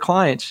front of your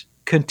clients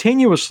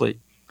continuously.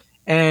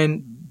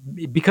 And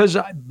because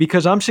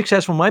I'm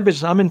successful in my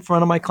business, I'm in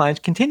front of my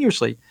clients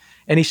continuously.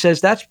 And he says,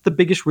 that's the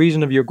biggest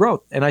reason of your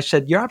growth. And I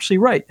said, you're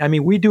absolutely right. I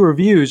mean, we do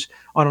reviews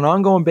on an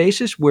ongoing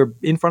basis. We're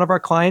in front of our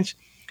clients.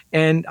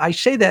 And I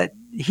say that,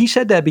 he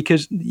said that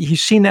because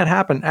he's seen that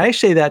happen. I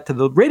say that to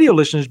the radio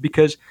listeners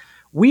because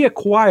we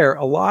acquire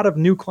a lot of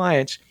new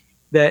clients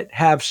that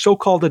have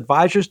so-called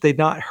advisors they've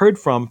not heard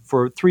from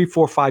for 3,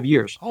 4, 5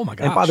 years. Oh my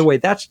gosh. And by the way,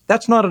 that's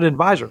not an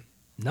advisor.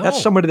 No.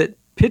 That's somebody that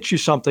pitched you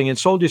something and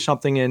sold you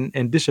something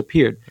and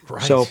disappeared.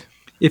 Right. So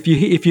if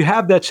you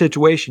have that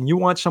situation, you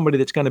want somebody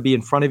that's going to be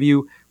in front of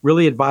you,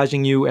 really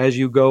advising you as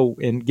you go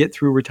and get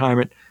through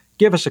retirement,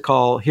 give us a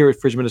call here at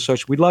Frisby &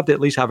 Associates. We'd love to at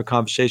least have a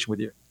conversation with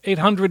you.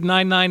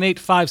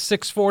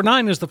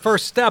 800-998-5649 is the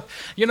first step.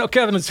 You know,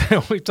 Kevin,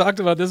 we've talked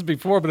about this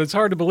before, but it's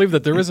hard to believe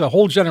that there is a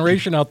whole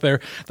generation out there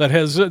that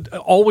has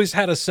always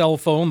had a cell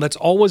phone, that's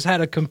always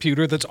had a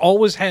computer, that's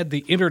always had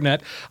the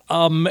internet.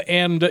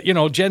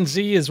 Gen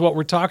Z is what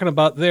we're talking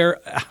about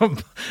there.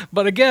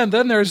 But again,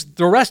 then there's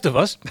the rest of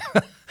us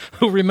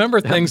who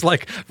remember things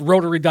like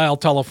rotary dial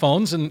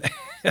telephones and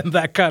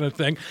that kind of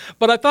thing.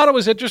 But I thought it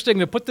was interesting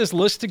to put this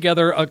list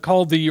together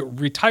called the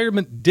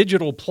Retirement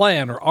Digital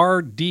Plan, or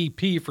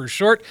RDP for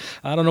short.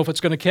 I don't know if it's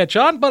going to catch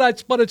on,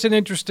 but it's an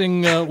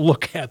interesting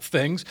look at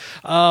things.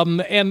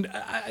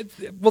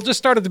 We'll just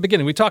start at the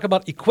beginning. We talk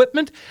about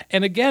equipment.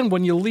 And again,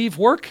 when you leave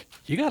work,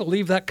 you got to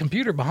leave that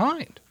computer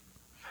behind.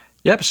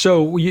 Yep.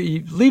 So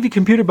you leave your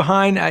computer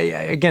behind.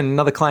 Again,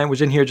 another client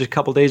was in here just a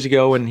couple of days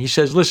ago, and he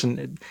says,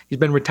 listen, he's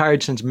been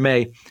retired since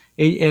May.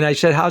 And I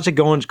said, how's it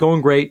going? It's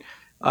going great.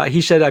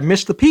 He said, I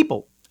miss the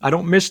people. I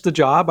don't miss the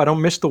job. I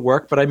don't miss the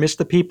work, but I miss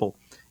the people.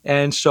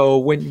 And so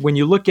when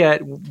you look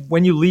at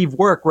when you leave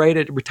work, right,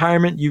 at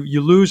retirement, you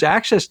lose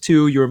access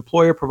to your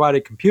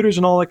employer-provided computers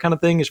and all that kind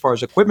of thing as far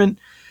as equipment,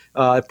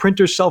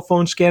 printers, cell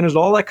phone scanners,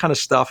 all that kind of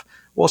stuff.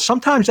 Well,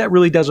 sometimes that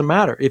really doesn't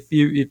matter.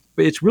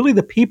 It's really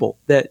the people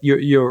that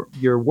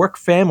your work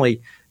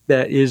family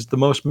that is the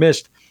most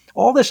missed.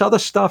 All this other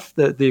stuff,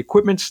 the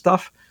equipment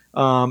stuff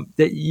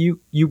that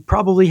you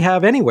probably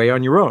have anyway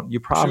on your own.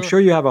 I'm sure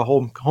you have a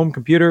home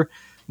computer.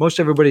 Most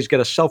everybody's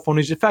got a cell phone.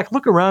 In fact,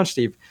 look around,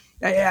 Steve.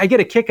 I get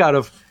a kick out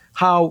of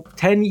how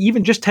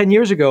even just 10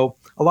 years ago,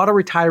 a lot of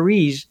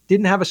retirees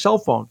didn't have a cell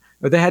phone,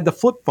 or they had the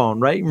flip phone,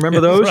 right?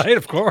 Remember those? Right,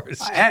 of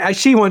course. I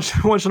see once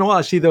in a while,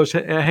 I see those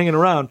hanging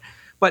around.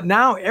 But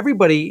now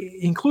everybody,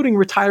 including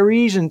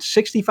retirees and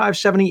 65,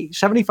 70,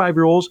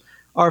 75-year-olds,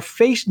 are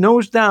face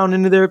nose down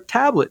into their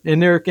tablet, in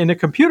their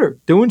computer,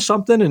 doing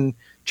something and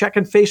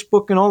checking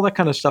Facebook and all that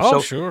kind of stuff. Oh,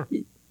 so sure.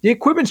 The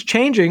equipment's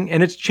changing,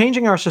 and it's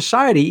changing our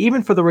society,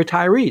 even for the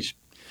retirees.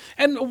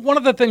 And one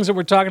of the things that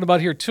we're talking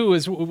about here, too,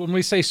 is when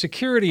we say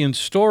security and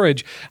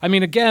storage, I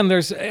mean, again,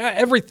 there's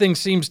everything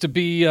seems to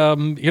be,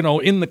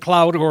 in the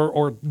cloud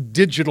or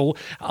digital.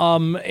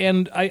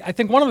 And I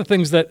think one of the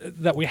things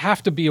that we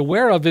have to be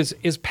aware of is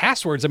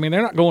passwords. I mean,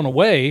 they're not going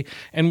away,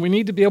 and we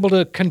need to be able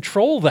to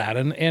control that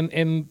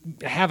and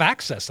have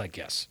access, I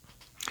guess.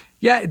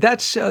 Yeah,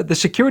 that's the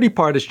security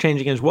part is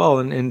changing as well,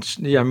 and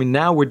I mean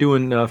now we're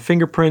doing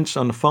fingerprints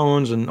on the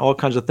phones and all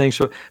kinds of things.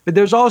 So, but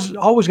there's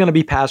always going to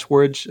be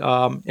passwords,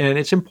 and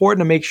it's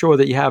important to make sure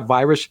that you have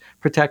virus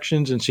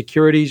protections and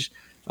securities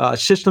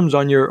systems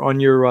on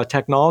your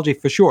technology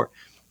for sure.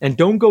 And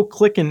don't go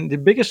clicking. The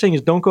biggest thing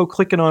is don't go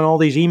clicking on all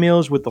these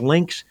emails with the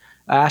links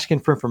asking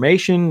for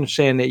information,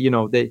 saying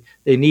that,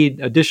 they need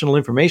additional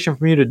information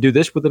from you to do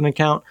this with an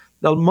account.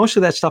 Now, most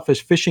of that stuff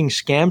is phishing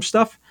scam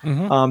stuff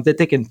that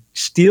they can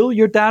steal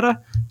your data.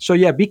 So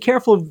yeah, be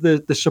careful of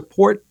the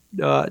support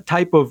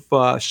type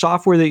of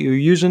software that you're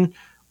using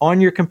on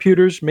your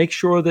computers. Make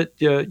sure that,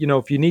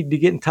 if you need to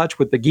get in touch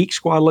with the Geek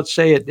Squad, let's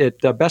say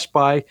at Best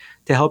Buy,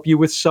 to help you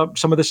with some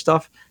of this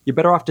stuff, you're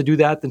better off to do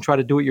that than try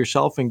to do it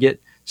yourself and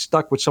get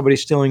stuck with somebody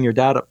stealing your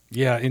data.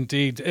 Yeah,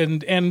 indeed.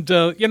 And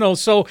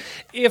so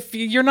if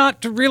you're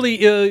not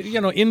really,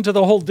 into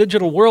the whole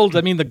digital world,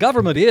 I mean, the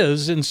government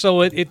is, and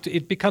so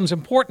it becomes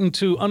important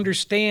to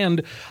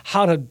understand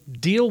how to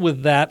deal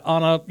with that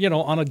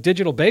on a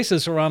digital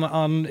basis or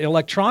on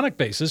electronic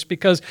basis,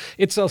 because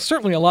it's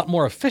certainly a lot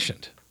more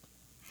efficient.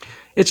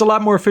 It's a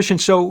lot more efficient.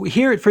 So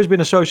here at Frisbie &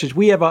 Associates,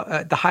 we have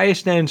the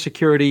highest end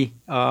security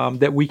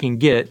that we can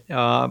get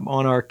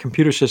on our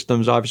computer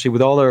systems, obviously,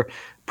 with all our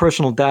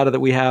personal data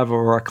that we have of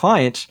our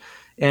clients.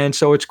 And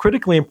so it's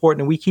critically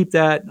important, and we keep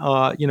that,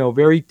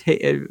 very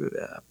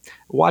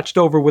watched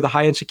over with a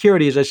high-end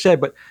security, as I said.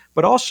 But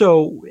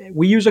also,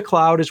 we use a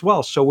cloud as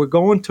well. So we're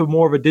going to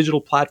more of a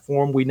digital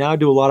platform. We now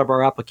do a lot of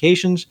our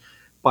applications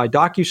by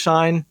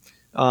DocuSign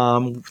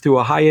through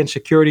a high-end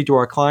security to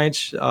our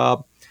clients.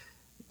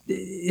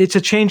 It's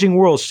a changing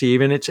world,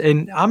 Steve,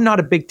 and I'm not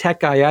a big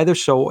tech guy either.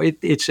 So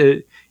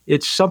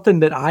it's something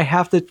that I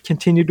have to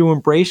continue to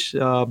embrace.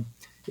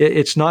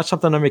 It's not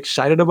something I'm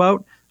excited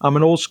about. I'm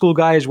an old school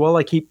guy as well.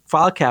 I keep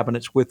file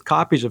cabinets with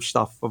copies of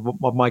stuff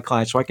of my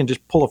clients, so I can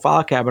just pull a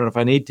file cabinet if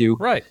I need to.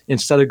 Right.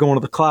 Instead of going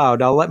to the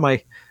cloud, I'll let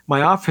my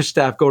office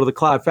staff go to the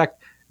cloud. In fact,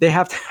 they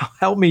have to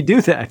help me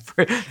do that,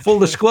 for full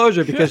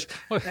disclosure, because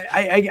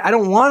I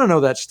don't want to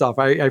know that stuff.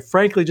 I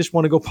frankly just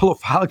want to go pull a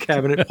file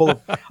cabinet,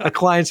 pull a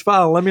client's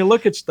file, and let me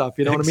look at stuff.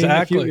 You know what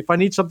I mean? If I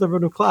need something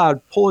from the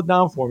cloud, pull it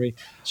down for me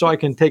so I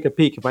can take a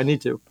peek if I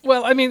need to.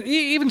 Well, I mean,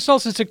 even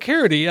Social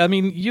Security, I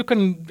mean, you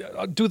can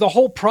do the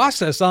whole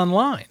process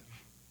online.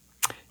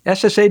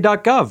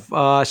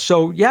 SSA.gov.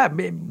 So, yeah,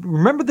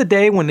 remember the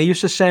day when they used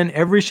to send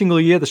every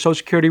single year the Social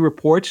Security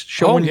reports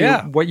showing you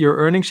what your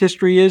earnings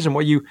history is and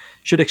what you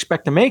should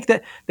expect to make?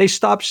 That they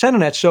stopped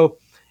sending that. So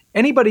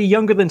anybody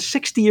younger than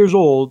 60 years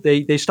old,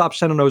 they stopped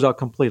sending those out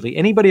completely.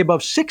 Anybody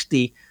above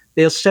 60,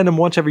 they'll send them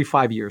once every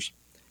 5 years.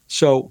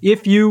 So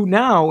if you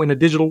now, in a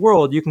digital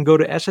world, you can go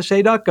to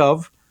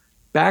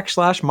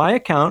SSA.gov/my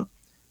account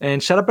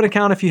and set up an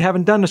account if you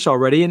haven't done this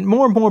already. And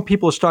more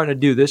people are starting to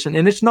do this. And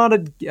it's not a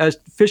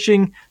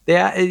phishing.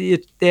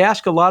 They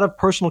ask a lot of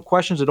personal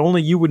questions that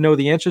only you would know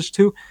the answers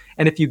to.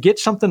 And if you get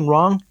something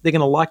wrong, they're going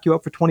to lock you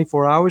up for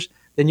 24 hours.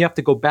 Then you have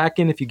to go back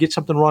in. If you get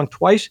something wrong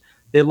twice,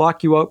 they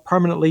lock you up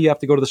permanently. You have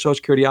to go to the Social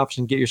Security office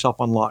and get yourself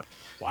unlocked.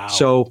 Wow.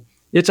 So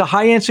it's a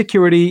high-end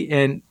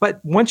security. But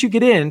once you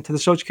get into the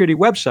Social Security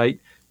website,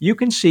 you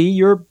can see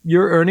your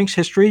earnings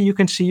history. You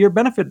can see your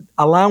benefit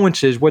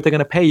allowances, what they're going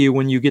to pay you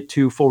when you get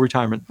to full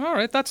retirement. All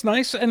right, that's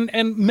nice. And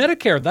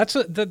Medicare,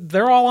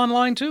 they're all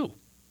online too.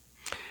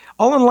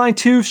 All online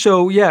too.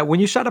 So yeah, when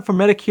you sign up for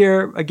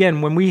Medicare, again,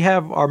 when we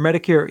have our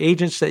Medicare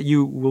agents that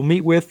you will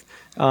meet with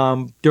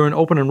during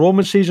open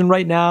enrollment season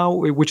right now,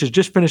 which is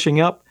just finishing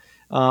up,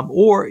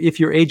 or if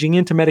you're aging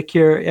into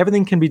Medicare,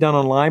 everything can be done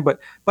online. But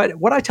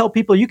what I tell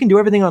people, you can do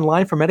everything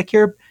online for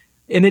Medicare,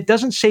 and it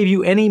doesn't save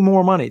you any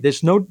more money.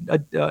 There's no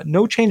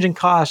change in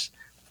cost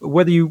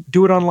whether you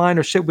do it online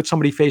or sit with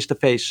somebody face to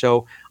face.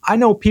 So I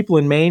know people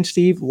in Maine,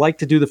 Steve, like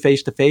to do the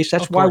face to face.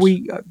 That's why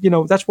we,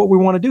 that's what we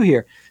want to do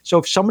here. So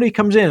if somebody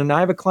comes in and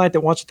I have a client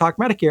that wants to talk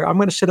Medicare, I'm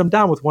going to sit them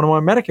down with one of my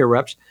Medicare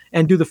reps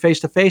and do the face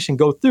to face and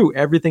go through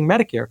everything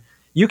Medicare.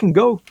 You can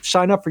go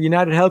sign up for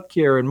United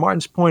Healthcare and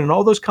Martins Point and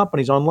all those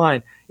companies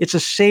online. It's the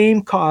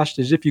same cost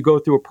as if you go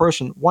through a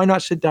person. Why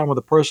not sit down with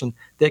a person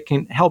that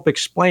can help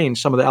explain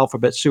some of the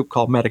alphabet soup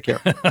called Medicare?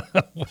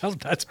 Well,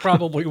 that's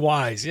probably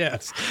wise,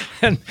 yes.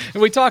 And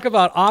we talk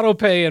about auto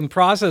pay and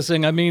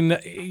processing. I mean,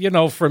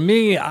 for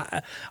me,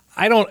 I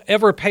don't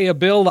ever pay a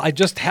bill. I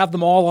just have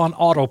them all on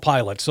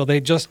autopilot. So I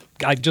just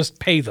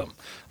pay them.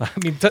 I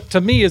mean, to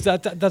me,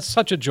 that's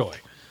such a joy.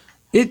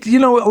 A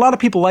lot of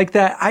people like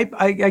that. I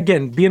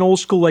again, being old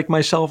school like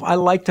myself, I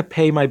like to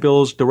pay my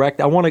bills direct.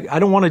 I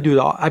don't want to do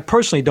that. I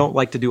personally don't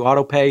like to do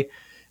auto pay.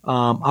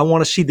 I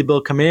want to see the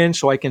bill come in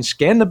so I can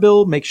scan the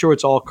bill, make sure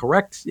it's all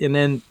correct, and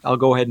then I'll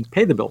go ahead and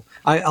pay the bill.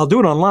 I'll do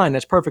it online.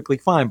 That's perfectly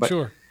fine. But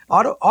sure.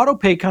 Auto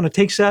pay kind of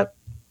takes that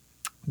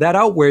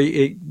out where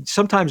you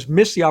sometimes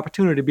miss the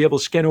opportunity to be able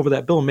to scan over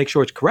that bill and make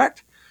sure it's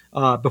correct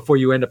before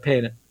you end up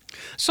paying it.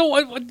 So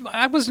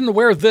I wasn't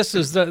aware of this.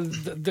 Is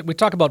that we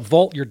talk about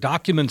vault your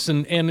documents,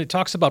 and it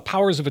talks about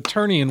powers of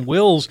attorney and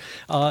wills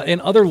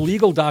and other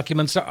legal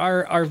documents.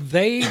 Are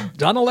they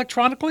done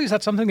electronically? Is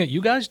that something that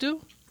you guys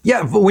do?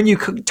 Yeah, but when you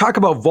talk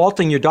about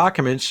vaulting your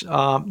documents,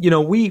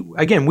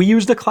 we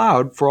use the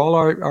cloud for all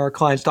our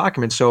clients'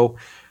 documents. So,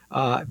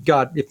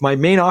 if my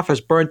main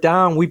office burnt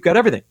down, we've got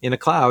everything in the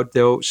cloud.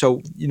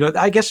 So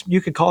I guess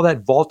you could call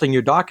that vaulting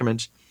your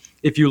documents.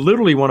 If you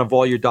literally want to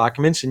vault your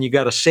documents and you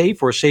got a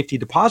safe or a safety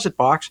deposit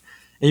box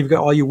and you've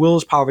got all your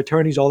wills, power of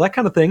attorneys, all that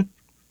kind of thing.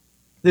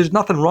 There's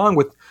nothing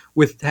wrong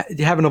with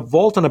having a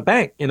vault in a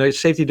bank,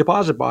 safety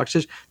deposit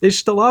boxes. They're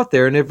still out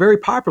there, and they're very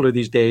popular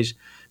these days.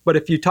 But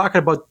if you're talking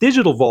about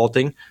digital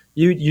vaulting,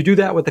 you do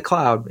that with the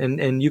cloud,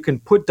 and you can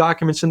put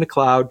documents in the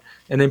cloud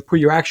and then put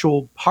your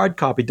actual hard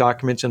copy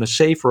documents in a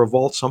safe or a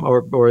vault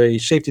or a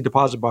safety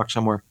deposit box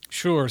somewhere.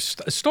 Sure.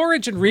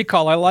 Storage and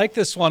recall. I like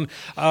this one.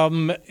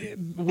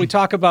 We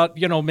talk about,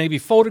 maybe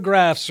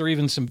photographs or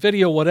even some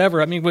video,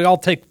 whatever. I mean, we all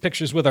take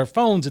pictures with our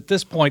phones at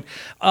this point.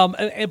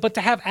 But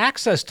to have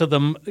access to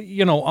them,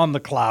 on the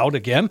cloud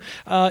again,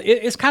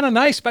 it's kind of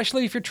nice,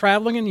 especially if you're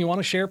traveling and you want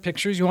to share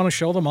pictures, you want to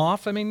show them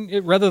off. I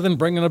mean, rather than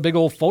bringing a big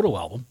old photo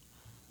album.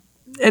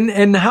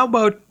 And how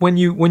about when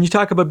you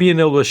talk about being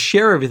able to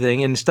share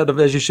everything instead of,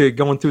 as you say,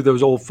 going through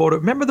those old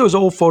remember those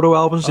old photo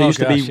albums? They used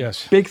to be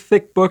big,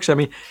 thick books. I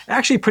mean,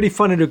 actually pretty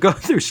funny to go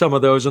through some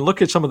of those and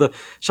look at some of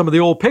the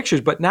old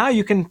pictures. But now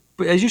you can,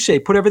 as you say,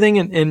 put everything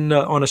in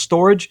on a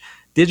storage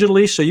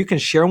digitally, so you can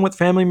share them with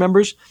family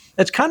members.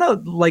 It's kind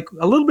of like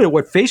a little bit of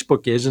what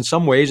Facebook is in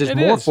some ways. It's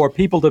more for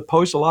people to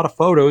post a lot of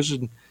photos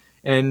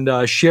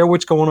and share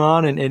what's going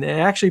on, and it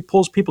actually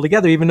pulls people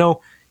together, even though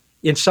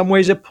in some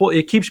ways it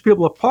keeps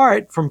people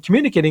apart from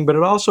communicating, but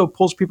it also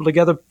pulls people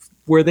together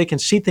where they can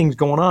see things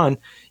going on,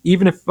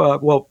 even if,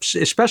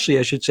 especially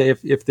I should say,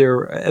 if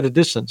they're at a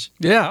distance.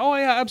 Yeah. Oh,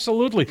 yeah,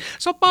 absolutely.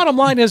 So bottom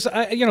line is,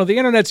 the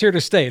internet's here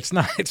to stay. It's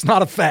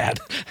not a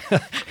fad.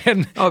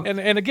 and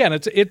again,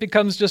 it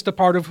becomes just a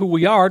part of who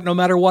we are, no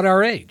matter what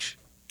our age.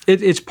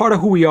 It's part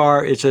of who we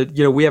are. It's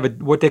we have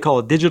what they call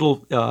a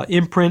digital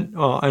imprint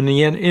on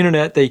the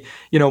internet.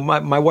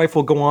 My wife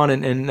will go on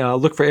and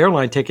look for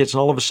airline tickets,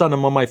 and all of a sudden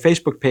I'm on my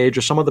Facebook page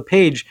or some other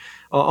page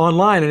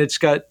online, and it's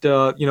got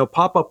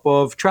pop-up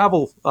of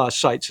travel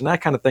sites and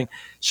that kind of thing.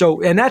 So,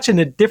 and that's in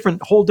a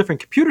whole different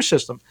computer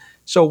system.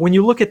 So when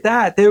you look at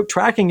that, they're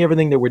tracking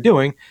everything that we're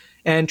doing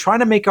and trying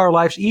to make our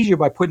lives easier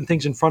by putting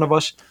things in front of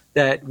us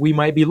that we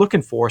might be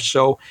looking for.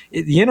 So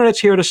the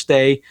internet's here to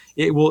stay.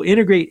 It will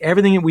integrate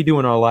everything that we do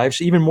in our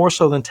lives, even more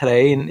so than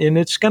today. And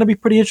it's going to be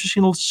pretty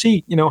interesting to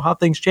see, how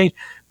things change.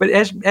 But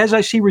as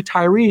I see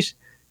retirees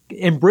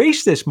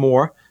embrace this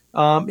more,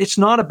 it's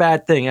not a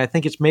bad thing. I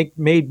think it's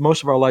made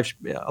most of our lives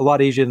a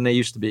lot easier than they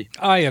used to be.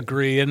 I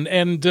agree.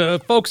 And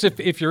folks,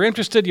 if you're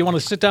interested, you want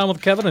to sit down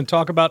with Kevin and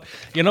talk about,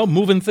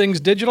 moving things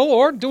digital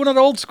or doing it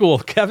old school,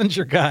 Kevin's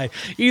your guy.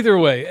 Either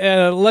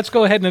way, let's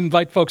go ahead and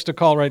invite folks to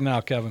call right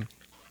now, Kevin.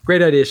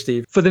 Great idea,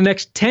 Steve. For the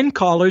next 10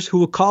 callers who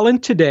will call in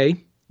today,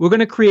 we're going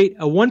to create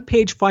a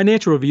one-page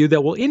financial review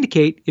that will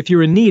indicate if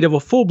you're in need of a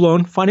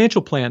full-blown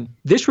financial plan.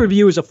 This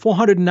review is a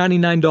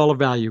 $499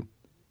 value.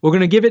 We're going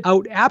to give it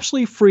out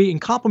absolutely free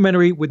and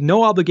complimentary with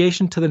no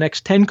obligation to the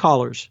next 10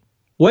 callers.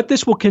 What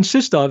this will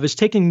consist of is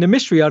taking the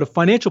mystery out of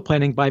financial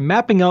planning by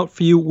mapping out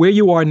for you where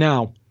you are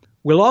now.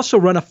 We'll also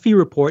run a fee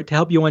report to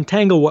help you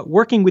untangle what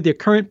working with your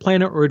current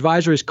planner or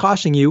advisor is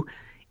costing you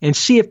and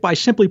see if by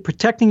simply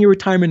protecting your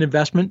retirement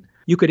investment,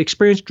 you could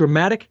experience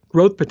dramatic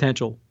growth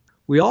potential.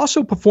 We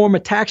also perform a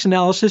tax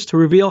analysis to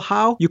reveal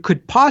how you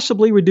could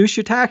possibly reduce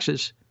your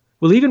taxes.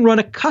 We'll even run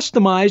a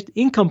customized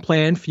income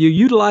plan for you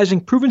utilizing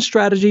proven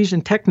strategies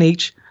and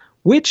techniques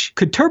which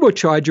could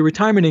turbocharge your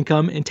retirement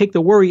income and take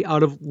the worry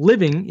out of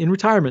living in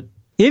retirement.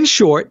 In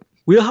short,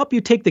 we'll help you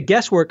take the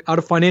guesswork out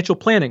of financial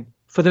planning.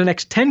 For the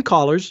next 10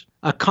 callers,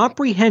 a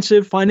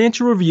comprehensive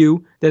financial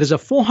review that is a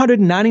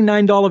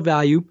 $499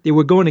 value that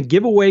we're going to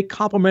give away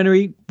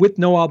complimentary with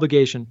no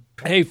obligation.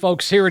 Hey,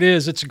 folks, here it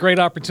is. It's a great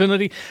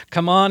opportunity.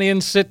 Come on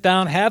in, sit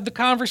down, have the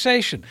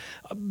conversation.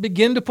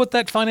 Begin to put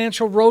that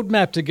financial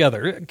roadmap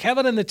together.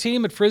 Kevin and the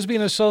team at Frisbie &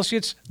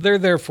 Associates, they're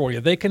there for you.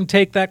 They can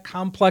take that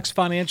complex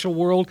financial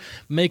world,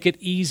 make it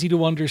easy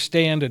to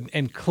understand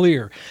and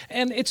clear.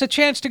 And it's a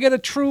chance to get a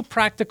true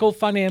practical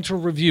financial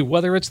review,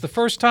 whether it's the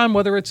first time,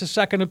 whether it's a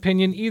second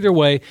opinion. Either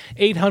way,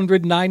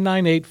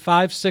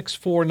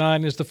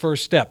 800-998-5649 is the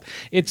first step.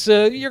 It's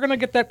you're going to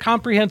get that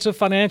comprehensive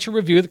financial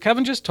review that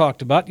Kevin just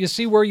talked about. You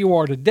see where you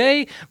are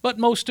today, but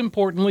most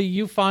importantly,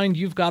 you find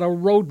you've got a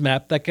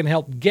roadmap that can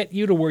help get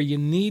you to where you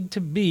need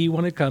to be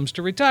when it comes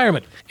to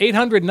retirement.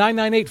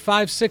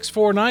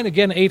 800-998-5649.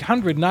 Again,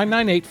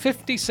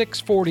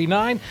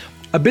 800-998-5649.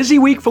 A busy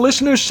week for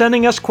listeners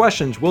sending us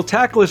questions. We'll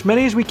tackle as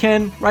many as we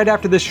can right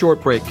after this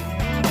short break.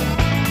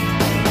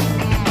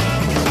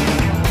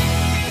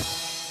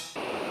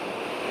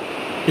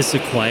 It's a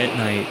quiet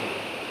night.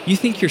 You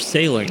think you're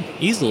sailing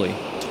easily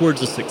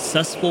towards a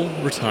successful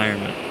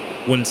retirement,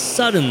 when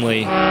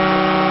suddenly,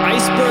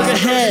 iceberg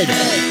ahead!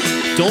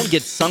 Don't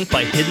get sunk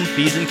by hidden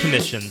fees and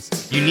commissions.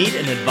 You need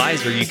an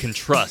advisor you can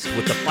trust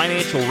with the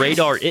financial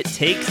radar it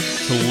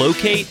takes to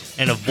locate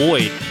and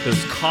avoid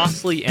those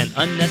costly and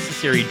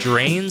unnecessary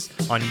drains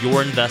on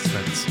your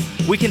investments.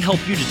 We can help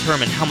you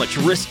determine how much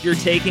risk you're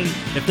taking,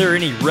 if there are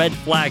any red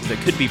flags that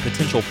could be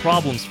potential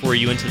problems for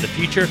you into the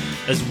future,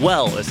 as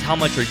well as how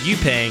much are you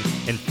paying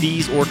in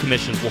fees or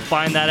commissions. We'll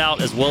find that out,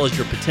 as well as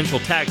your potential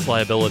tax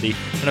liability.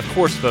 And of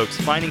course, folks,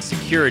 finding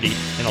security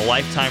in a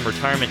lifetime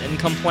retirement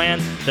income plan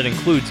that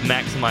includes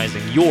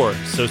maximizing your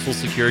Social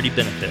Security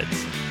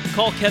benefits.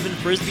 call Kevin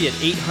Frisbee at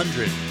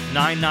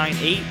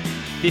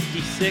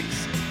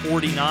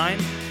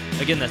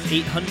 800-998-5649. Again, that's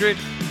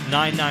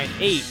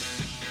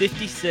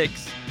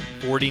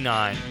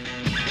 800-998-5649.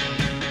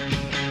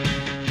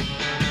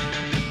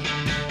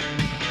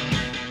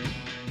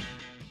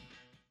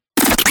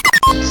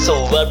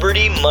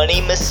 Celebrity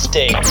Money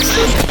Mistakes.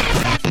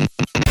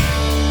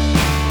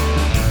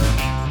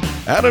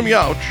 Adam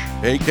Yauch,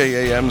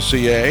 aka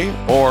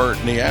MCA, or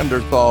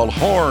Neanderthal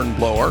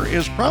Hornblower,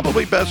 is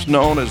probably best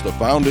known as the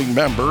founding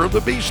member of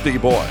the Beastie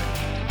Boys.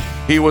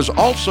 He was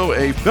also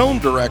a film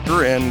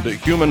director and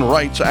human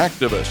rights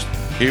activist.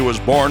 He was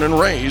born and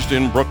raised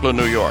in Brooklyn,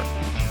 New York.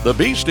 The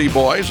Beastie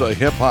Boys, a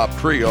hip-hop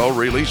trio,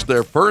 released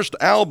their first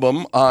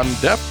album on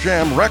Def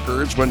Jam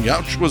Records when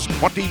Yauch was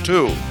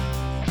 22.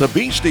 The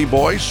Beastie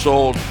Boys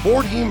sold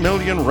 40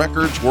 million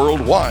records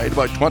worldwide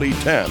by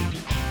 2010.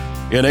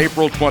 In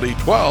April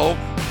 2012,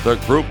 the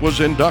group was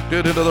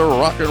inducted into the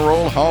Rock and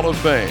Roll Hall of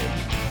Fame.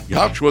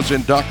 Yauch was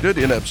inducted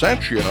in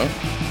absentia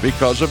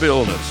because of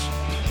illness.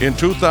 In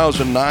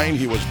 2009,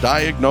 he was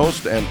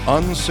diagnosed and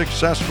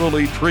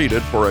unsuccessfully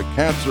treated for a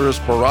cancerous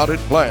parotid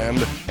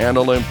gland and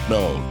a lymph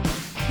node.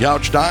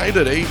 Yauch died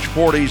at age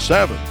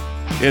 47.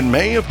 In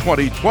May of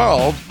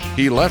 2012,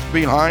 he left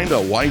behind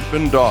a wife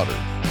and daughter.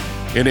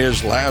 In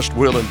his last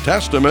will and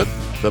testament,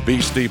 the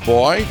Beastie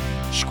Boy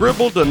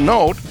scribbled a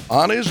note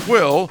on his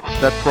will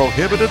that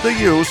prohibited the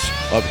use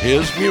of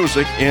his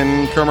music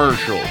in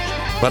commercials.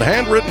 But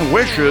handwritten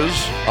wishes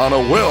on a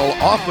will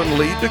often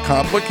lead to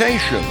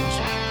complications.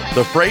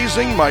 The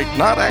phrasing might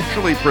not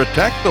actually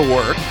protect the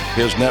work.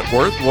 His net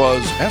worth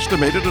was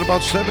estimated at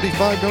about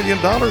 $75 million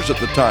at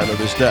the time of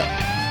his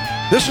death.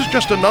 This is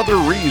just another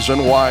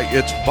reason why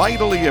it's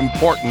vitally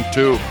important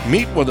to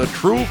meet with a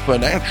true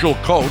financial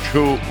coach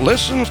who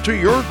listens to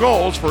your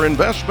goals for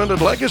investment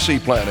and legacy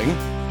planning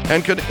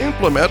and can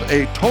implement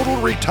a total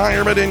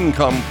retirement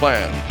income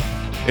plan,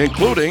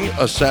 including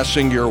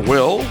assessing your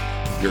will,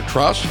 your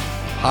trust,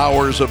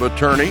 powers of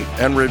attorney,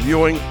 and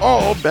reviewing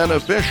all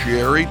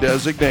beneficiary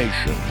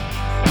designations.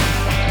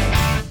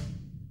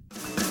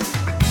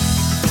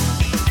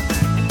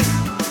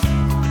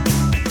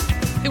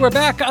 We're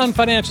back on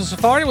Financial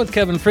Safari with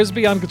Kevin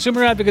Frisbee. I'm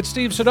consumer advocate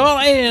Steve Siddall,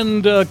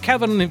 and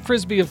Kevin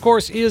Frisbee, of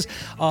course, is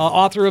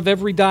author of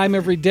Every Dime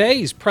Every Day.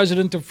 He's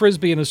president of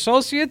Frisbee &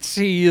 Associates.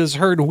 He is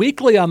heard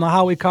weekly on the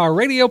Howie Carr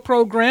radio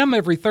program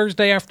every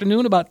Thursday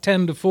afternoon about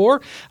 10 to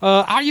 4.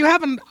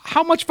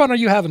 How much fun are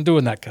you having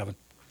doing that, Kevin?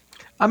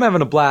 I'm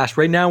having a blast.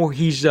 Right now,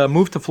 he's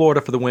moved to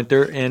Florida for the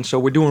winter, and so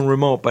we're doing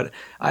remote. But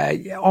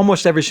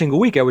almost every single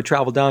week, I would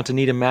travel down to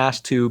Needham, Mass.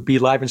 to be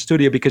live in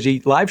studio because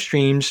he live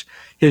streams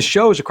his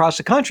shows across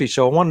the country.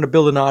 So I wanted to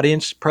build an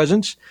audience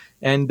presence,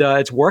 and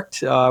it's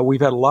worked.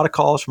 We've had a lot of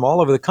calls from all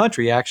over the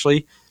country,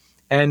 actually.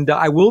 And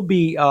I will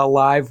be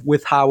live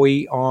with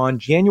Howie on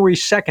January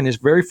 2nd, his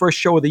very first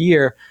show of the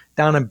year,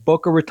 down in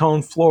Boca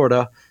Raton,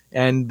 Florida.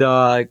 And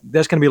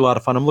that's going to be a lot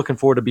of fun. I'm looking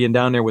forward to being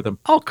down there with him.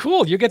 Oh,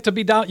 cool. You get to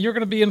be down. You're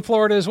going to be in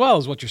Florida as well,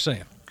 is what you're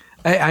saying.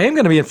 I am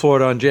going to be in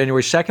Florida on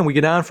January 2nd. We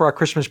get down for our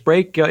Christmas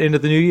break into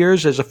the New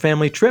Year's as a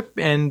family trip,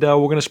 and we're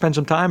going to spend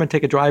some time and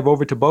take a drive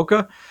over to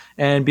Boca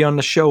and be on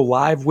the show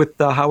live with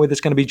Howie.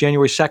 That's going to be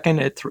January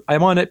 2nd.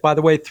 I'm on it, by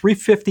the way,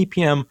 3:50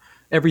 p.m.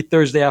 every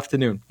Thursday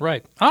afternoon.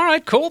 Right. All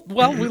right, cool.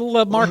 Well,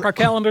 we'll mark our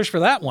calendars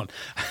for that one.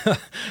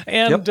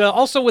 And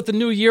also with the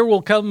new year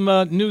will come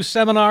new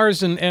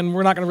seminars, and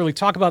we're not going to really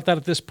talk about that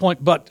at this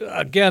point. But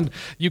again,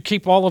 you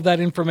keep all of that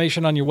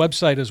information on your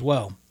website as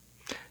well.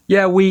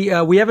 Yeah, we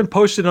haven't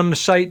posted on the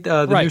site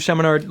the new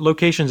seminar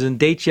locations and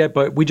dates yet,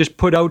 but we just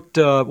put out,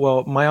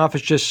 my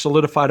office just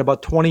solidified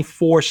about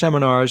 24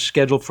 seminars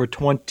scheduled for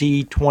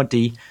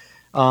 2020.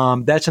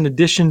 That's in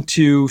addition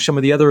to some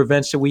of the other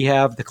events that we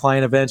have, the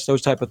client events,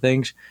 those type of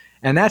things.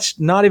 And that's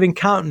not even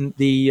counting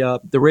the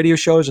radio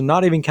shows and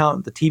not even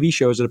counting the TV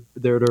shows that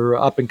are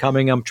up and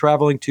coming. I'm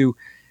traveling to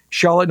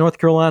Charlotte, North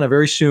Carolina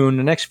very soon,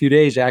 the next few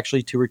days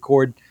actually, to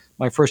record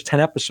my first 10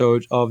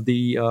 episodes of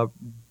the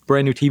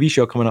brand new TV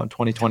show coming out in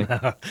 2020.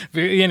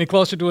 Any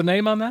closer to a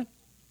name on that?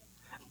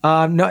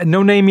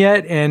 No name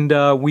yet, and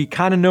we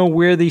kind of know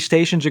where these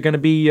stations are going to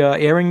be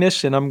airing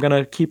this, and I'm going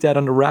to keep that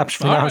under wraps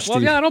for now, Steve.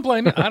 Well, yeah, I don't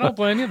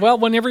blame you. Well,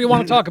 whenever you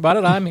want to talk about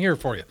it, I'm here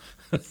for you.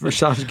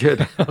 Sounds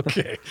good.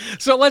 Okay,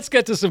 so let's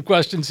get to some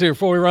questions here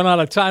before we run out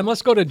of time.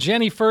 Let's go to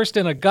Jenny first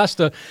in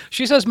Augusta.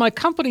 She says, my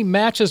company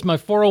matches my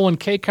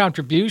 401k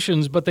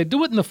contributions, but they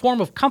do it in the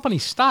form of company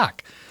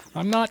stock.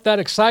 I'm not that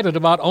excited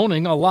about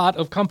owning a lot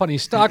of company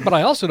stock, but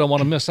I also don't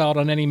want to miss out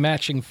on any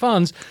matching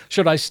funds.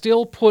 Should I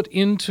still put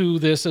into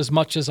this as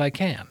much as I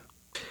can?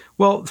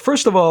 Well,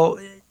 first of all,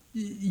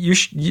 you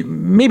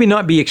maybe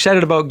not be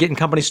excited about getting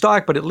company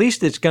stock, but at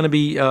least it's going to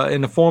be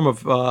in the form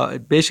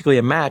of basically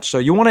a match. So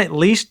you want to at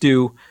least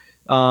do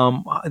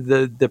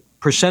the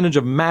percentage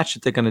of match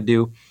that they're going to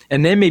do,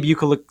 and then maybe you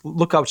could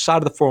look outside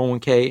of the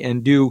 401k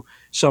and do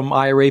some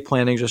IRA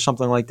plannings or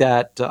something like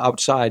that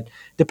outside,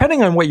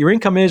 depending on what your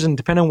income is and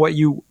depending on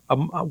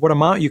what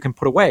amount you can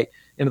put away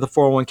into the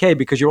 401k,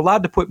 because you're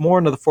allowed to put more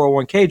into the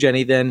 401k,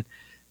 Jenny, than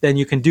than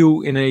you can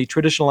do in a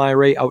traditional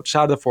IRA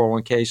outside of the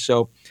 401k.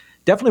 So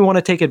definitely want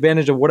to take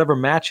advantage of whatever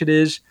match it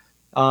is.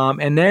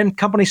 And then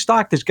company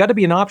stock, there's got to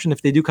be an option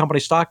if they do company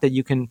stock that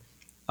you can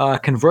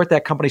convert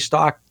that company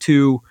stock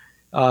to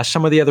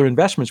some of the other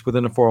investments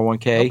within a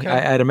 401k. Okay.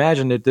 I'd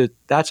imagine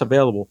that's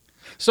available.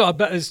 So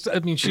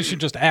she should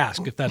just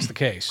ask if that's the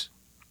case.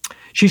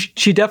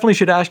 She definitely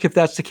should ask if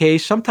that's the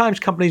case. Sometimes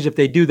companies, if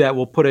they do that,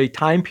 will put a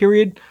time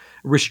period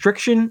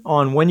restriction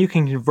on when you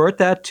can convert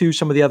that to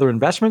some of the other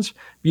investments.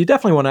 But you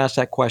definitely want to ask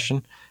that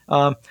question.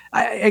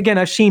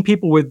 I've seen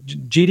people with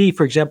GD,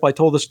 for example. I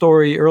told the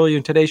story earlier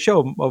in today's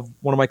show of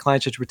one of my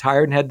clients that's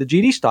retired and had the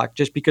GD stock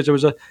just because it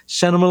was a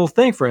sentimental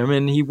thing for him.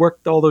 And he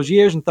worked all those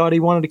years and thought he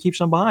wanted to keep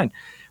some behind.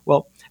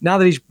 Well, now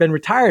that he's been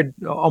retired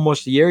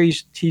almost a year,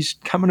 he's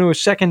coming to a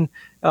second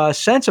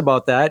sense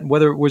about that,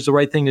 whether it was the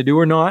right thing to do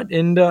or not.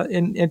 And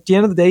at the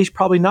end of the day, he's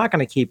probably not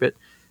going to keep it.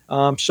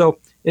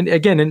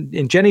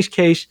 In Jenny's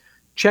case,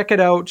 check it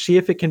out, see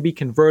if it can be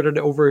converted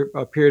over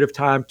a period of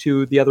time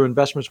to the other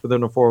investments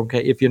within a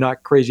 401k if you're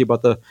not crazy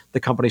about the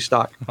company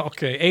stock.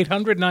 Okay,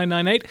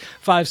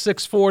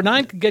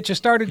 800-998-5649 can get you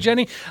started,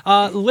 Jenny.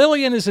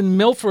 Lillian is in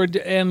Milford,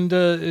 and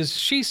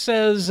she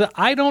says,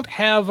 I don't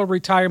have a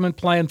retirement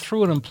plan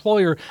through an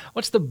employer.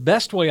 What's the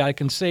best way I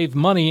can save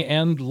money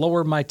and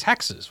lower my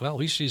taxes? Well, at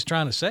least she's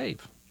trying to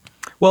save.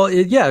 Well,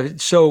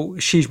 so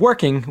she's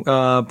working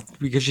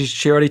because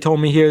she already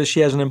told me here that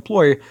she has an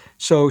employer.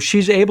 So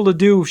she's able to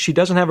do, she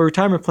doesn't have a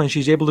retirement plan.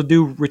 She's able to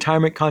do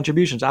retirement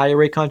contributions,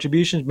 IRA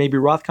contributions, maybe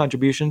Roth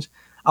contributions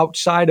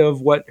outside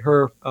of what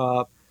her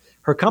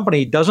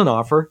company doesn't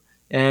offer.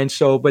 And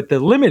so, but the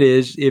limit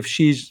is if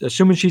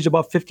assuming she's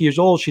about 50 years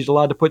old, she's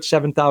allowed to put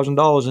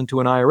 $7,000 into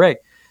an IRA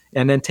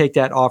and then take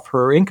that off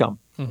her income.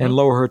 And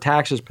lower her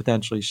taxes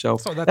potentially. So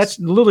that's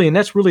Lillian.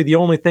 That's really the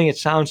only thing it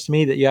sounds to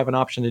me that you have an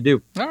option to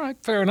do. All right,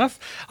 fair enough.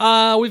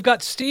 We've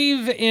got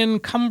Steve in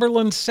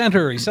Cumberland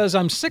Center. He says,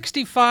 I'm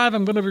 65.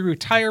 I'm going to be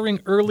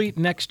retiring early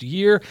next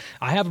year.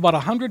 I have about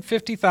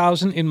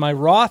 $150,000 in my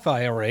Roth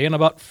IRA and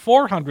about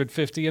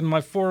 $450,000 in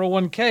my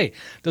 401k.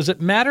 Does it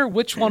matter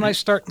which one I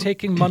start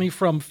taking money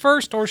from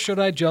first, or should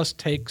I just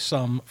take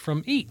some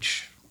from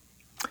each?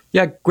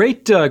 Yeah,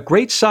 great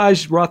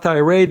size Roth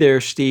IRA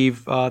there,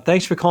 Steve.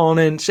 Thanks for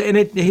calling in. And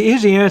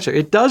here's the answer.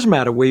 It does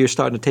matter where you're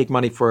starting to take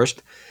money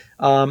first.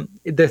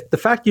 The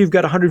fact you've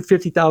got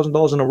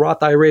 $150,000 in a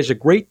Roth IRA is a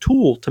great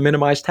tool to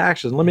minimize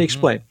taxes. And let me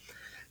explain.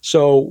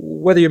 So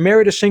whether you're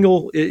married or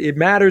single, it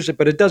matters,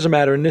 but it doesn't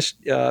matter in this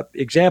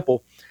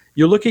example.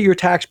 You look at your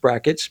tax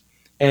brackets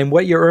and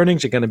what your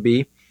earnings are going to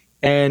be.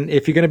 And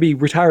if you're going to be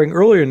retiring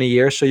earlier in the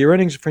year, so your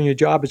earnings from your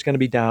job is going to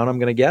be down, I'm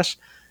going to guess.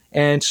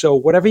 And so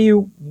whatever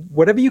you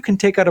can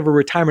take out of a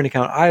retirement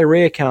account,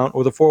 IRA account,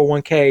 or the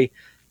 401k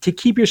to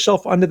keep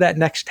yourself under that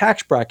next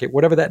tax bracket,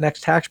 whatever that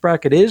next tax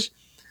bracket is,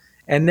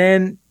 and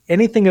then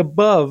anything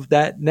above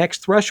that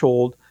next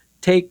threshold,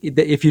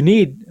 if you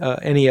need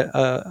any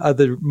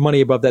other money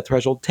above that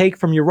threshold, take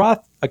from your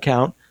Roth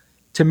account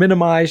to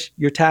minimize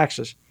your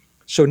taxes.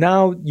 So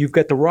now you've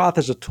got the Roth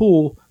as a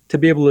tool to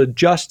be able to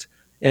adjust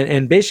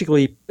and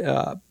basically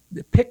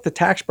pick the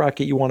tax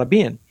bracket you want to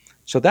be in.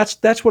 So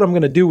that's what I'm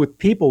going to do with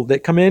people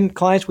that come in,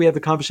 clients. We have the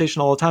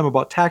conversation all the time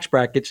about tax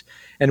brackets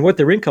and what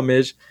their income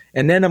is.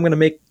 And then I'm going to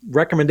make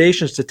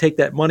recommendations to take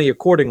that money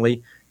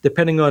accordingly,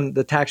 depending on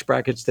the tax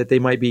brackets that they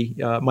might be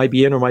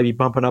in or might be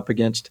bumping up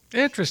against.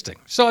 Interesting.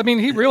 So, I mean,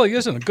 he really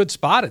is in a good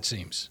spot, it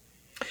seems.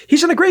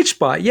 He's in a great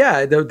spot.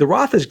 Yeah, the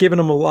Roth has given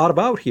him a lot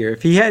about here.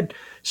 If he had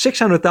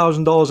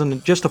 $600,000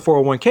 in just a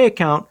 401k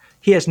account,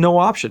 he has no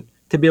option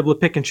to be able to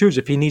pick and choose.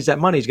 If he needs that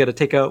money, he's got to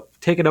take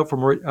it out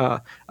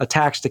from a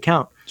taxed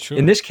account. Sure.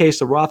 In this case,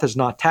 the Roth is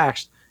not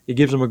taxed. It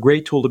gives him a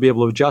great tool to be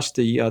able to adjust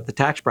the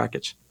tax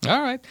brackets.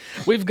 All right.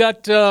 We've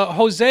got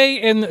Jose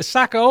in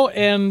Saco,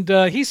 and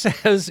he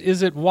says,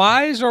 is it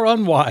wise or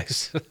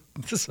unwise?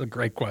 This is a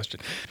great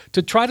question.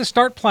 To try to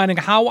start planning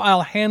how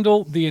I'll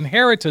handle the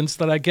inheritance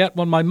that I get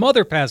when my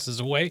mother passes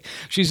away.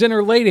 She's in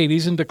her late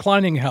 80s and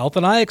declining health,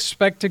 and I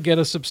expect to get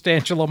a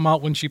substantial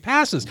amount when she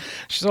passes.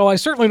 So I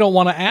certainly don't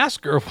want to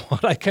ask her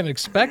what I can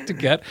expect to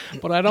get,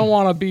 but I don't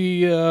want to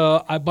be.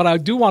 But I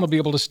do want to be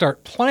able to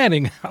start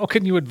planning. How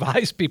can you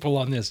advise people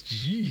on this?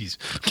 Jeez.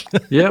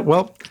 Yeah,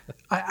 well,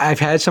 I've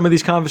had some of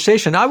these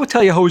conversations. I would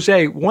tell you,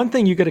 Jose, one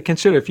thing you got to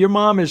consider: if your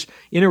mom is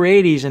in her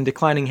 80s and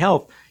declining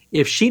health,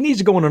 if she needs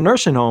to go in a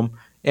nursing home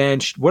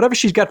and whatever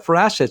she's got for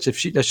assets,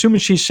 assuming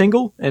she's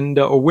single and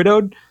or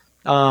widowed,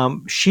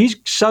 she's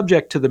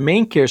subject to the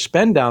main care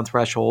spend down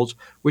thresholds,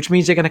 which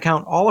means they're going to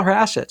count all of her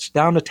assets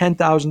down to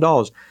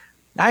 $10,000.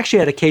 I actually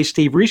had a case,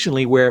 Steve,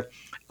 recently where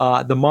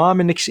the mom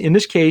in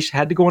this case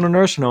had to go in a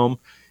nursing home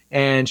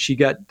and she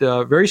got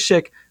very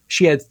sick.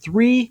 She had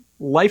 3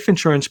 life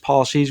insurance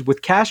policies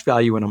with cash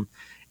value in them,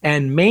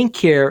 and main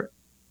care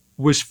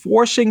was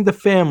forcing the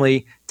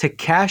family to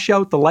cash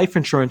out the life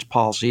insurance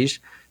policies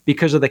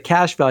because of the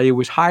cash value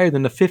was higher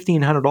than the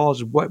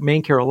 $1,500 of what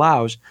main care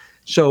allows.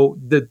 So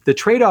the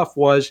trade-off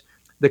was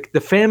the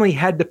family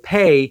had to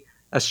pay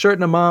a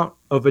certain amount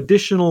of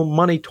additional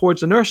money towards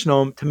the nursing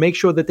home to make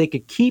sure that they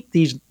could keep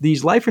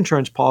these life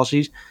insurance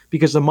policies,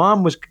 because the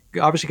mom was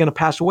obviously going to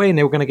pass away and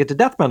they were going to get the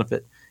death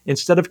benefit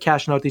instead of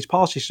cashing out these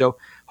policies. So,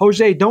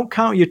 Jose, don't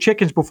count your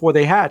chickens before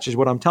they hatch is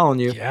what I'm telling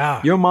you.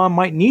 Yeah. Your mom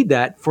might need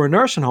that for a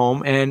nursing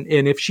home, and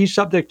if she's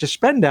subject to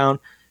spend down,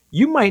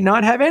 you might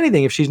not have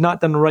anything if she's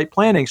not done the right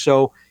planning.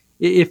 So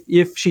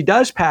if she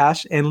does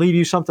pass and leave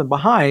you something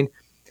behind,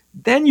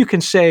 then you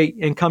can say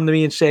and come to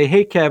me and say,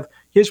 hey, Kev,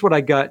 here's what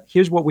I got.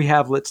 Here's what we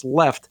have that's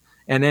left.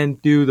 And then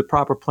do the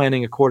proper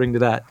planning according to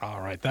that.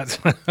 All right. That's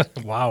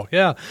wow.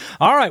 Yeah.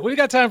 All right. We've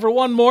got time for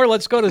one more.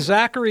 Let's go to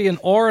Zachary in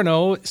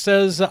Orono. It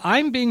says,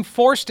 I'm being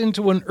forced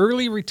into an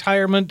early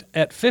retirement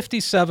at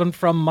 57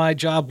 from my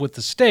job with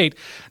the state.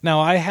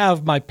 Now, I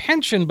have my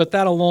pension, but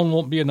that alone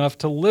won't be enough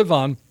to live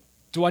on.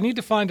 Do I need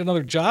to find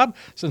another job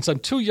since I'm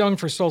too young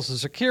for Social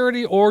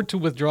Security, or to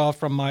withdraw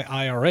from my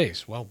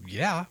IRAs? Well,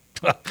 yeah.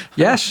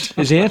 Yes,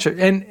 is the answer.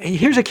 And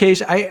here's a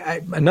case.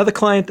 Another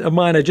client of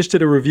mine, I just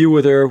did a review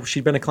with her.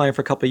 She'd been a client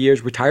for a couple of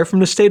years, retired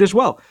from the state as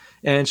well.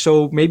 And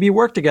so maybe you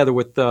work together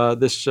with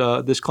this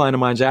client of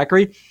mine,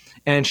 Zachary.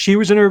 And she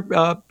was in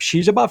her,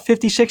 she's about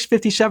 56,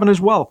 57 as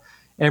well,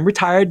 and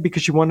retired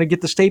because she wanted to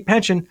get the state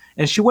pension.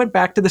 And she went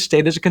back to the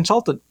state as a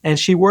consultant. And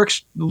she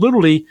works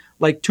literally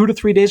like 2 to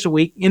 3 days a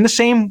week in the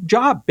same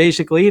job,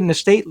 basically. And the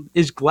state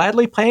is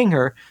gladly paying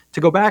her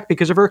to go back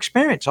because of her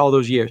experience all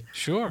those years.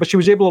 Sure. But she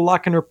was able to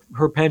lock in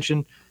her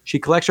pension. She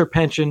collects her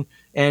pension,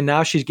 and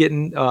now she's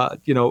getting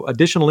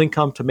additional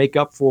income to make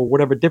up for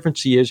whatever difference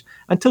she is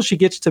until she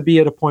gets to be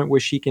at a point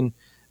where she can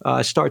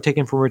start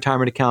taking from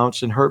retirement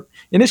accounts, and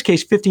in this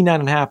case,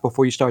 59.5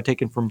 before you start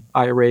taking from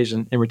IRAs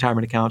and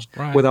retirement accounts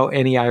without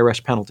any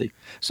IRS penalty.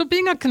 So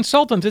being a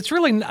consultant, it's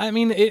really,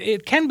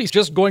 it can be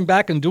just going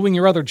back and doing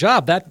your other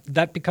job.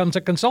 That becomes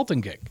a consulting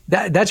gig.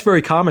 That's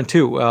very common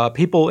too.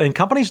 People and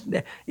companies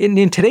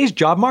in today's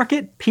job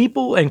market,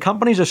 people and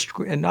companies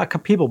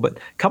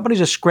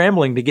companies are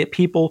scrambling to get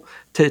people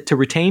to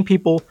retain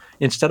people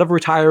instead of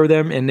retire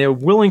them, and they're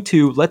willing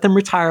to let them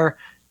retire,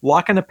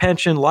 lock in a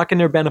pension, lock in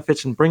their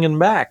benefits, and bring them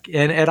back,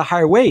 and at a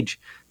higher wage,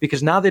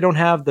 because now they don't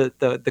have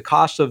the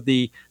cost of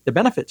the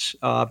benefits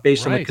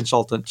based on the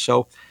consultant.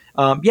 So,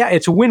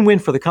 it's a win-win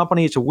for the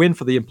company. It's a win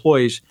for the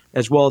employees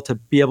as well to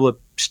be able to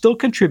still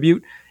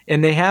contribute,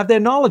 and they have their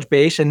knowledge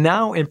base, and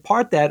now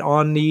impart that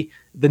on the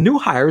new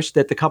hires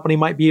that the company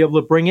might be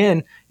able to bring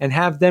in and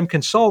have them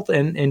consult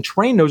and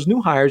train those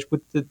new hires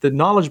with the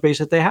knowledge base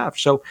that they have.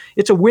 So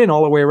it's a win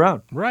all the way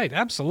around. Right,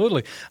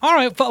 absolutely. All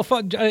right,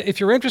 if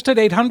you're interested,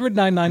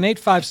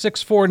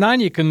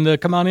 800-998-5649. You can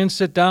come on in,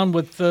 sit down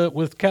with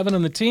Kevin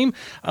and the team.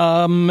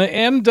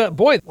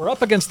 Boy, we're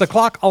up against the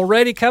clock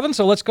already, Kevin,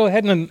 so let's go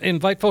ahead and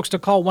invite folks to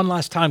call one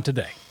last time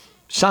today.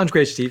 Sounds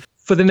great, Steve.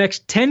 For the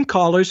next 10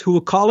 callers who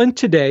will call in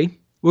today,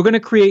 we're going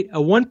to create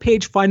a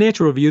one-page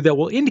financial review that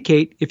will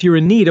indicate if you're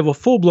in need of a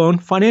full-blown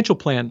financial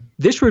plan.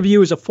 This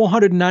review is a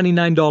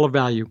 $499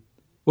 value.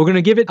 We're going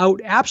to give it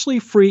out absolutely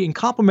free and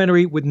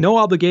complimentary with no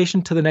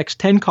obligation to the next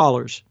 10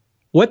 callers.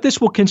 What this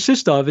will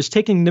consist of is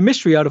taking the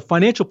mystery out of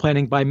financial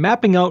planning by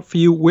mapping out for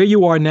you where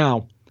you are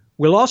now.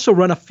 We'll also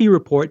run a fee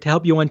report to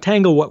help you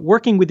untangle what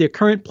working with your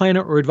current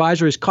planner or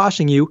advisor is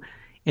costing you,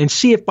 and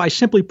see if by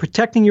simply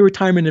protecting your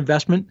retirement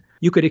investment,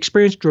 you could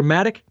experience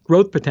dramatic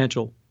growth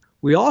potential.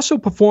 We also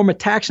perform a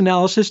tax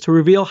analysis to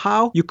reveal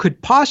how you could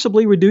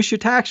possibly reduce your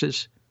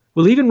taxes.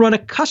 We'll even run a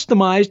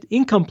customized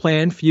income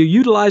plan for you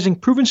utilizing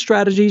proven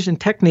strategies and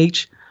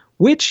techniques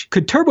which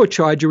could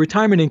turbocharge your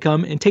retirement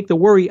income and take the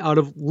worry out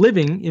of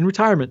living in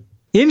retirement.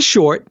 In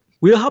short,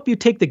 we'll help you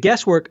take the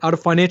guesswork out of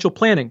financial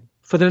planning.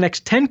 For the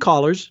next 10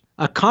 callers,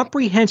 a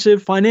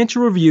comprehensive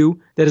financial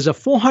review that is a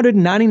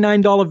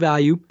 $499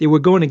 value that we're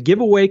going to give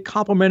away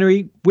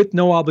complimentary with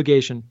no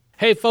obligation.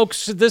 Hey,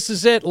 folks, this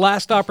is it.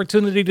 Last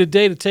opportunity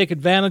today to take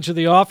advantage of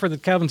the offer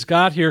that Kevin's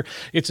got here.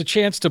 It's a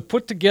chance to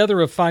put together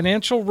a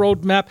financial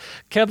roadmap.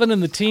 Kevin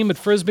and the team at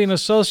Frisbie &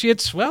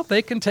 Associates, well,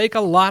 they can take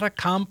a lot of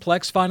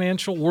complex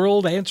financial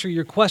world, answer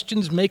your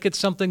questions, make it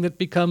something that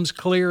becomes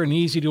clear and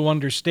easy to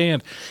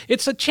understand.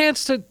 It's a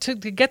chance to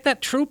get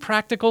that true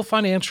practical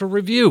financial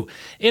review.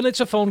 And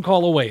it's a phone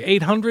call away,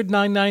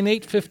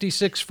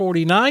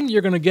 800-998-5649.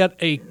 You're going to get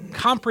a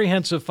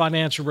comprehensive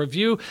financial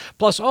review,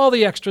 plus all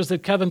the extras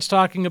that Kevin's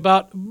talking about.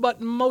 But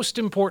most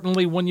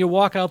importantly, when you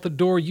walk out the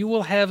door, you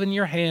will have in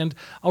your hand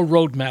a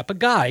roadmap, a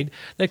guide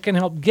that can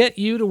help get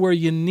you to where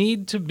you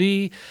need to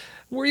be,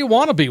 where you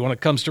want to be when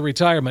it comes to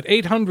retirement.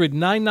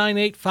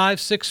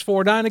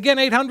 800-998-5649. Again,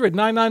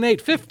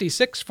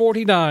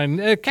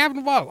 800-998-5649.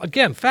 Kevin, well,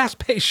 again,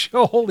 fast-paced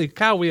show. Holy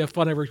cow, we have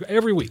fun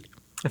every week.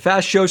 A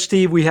fast show,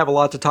 Steve. We have a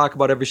lot to talk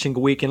about every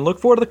single week, and look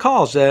forward to the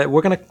calls. We're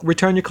going to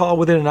return your call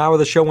within an hour of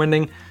the show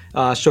ending.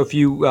 So if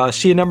you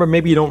see a number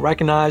maybe you don't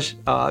recognize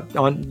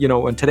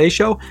on today's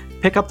show,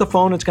 pick up the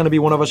phone. It's going to be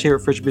one of us here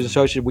at Frisbie &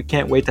 Associates. We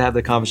can't wait to have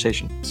the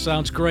conversation.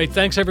 Sounds great.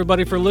 Thanks,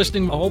 everybody, for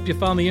listening. I hope you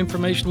found the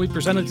information we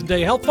presented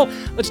today helpful.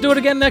 Let's do it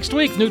again next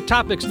week. New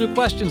topics, new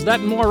questions, that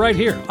and more right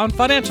here on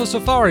Financial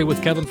Safari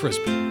with Kevin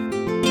Frisbie.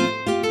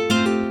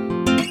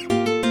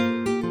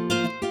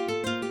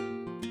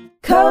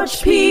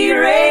 Coach P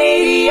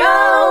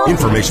Radio.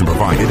 Information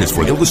provided is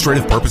for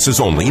illustrative purposes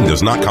only and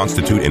does not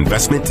constitute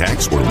investment,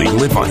 tax, or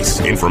legal advice.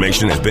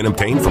 Information has been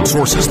obtained from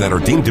sources that are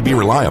deemed to be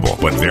reliable,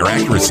 but their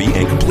accuracy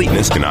and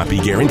completeness cannot be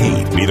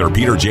guaranteed. Neither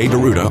Peter J.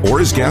 D'Arruda or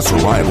his guests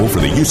are liable for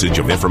the usage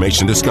of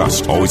information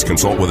discussed. Always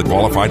consult with a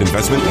qualified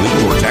investment,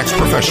 legal, or tax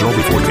professional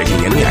before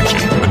taking any action.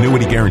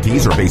 Annuity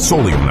guarantees are based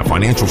solely on the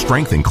financial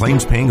strength and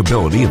claims-paying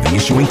ability of the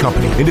issuing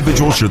company.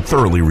 Individuals should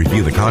thoroughly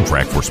review the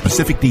contract for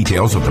specific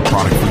details of the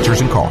product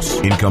features and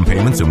costs. Income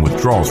payments and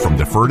withdrawals from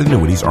deferred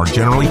annuities are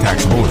generally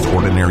taxable as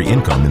ordinary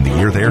income in the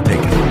year they are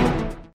taken.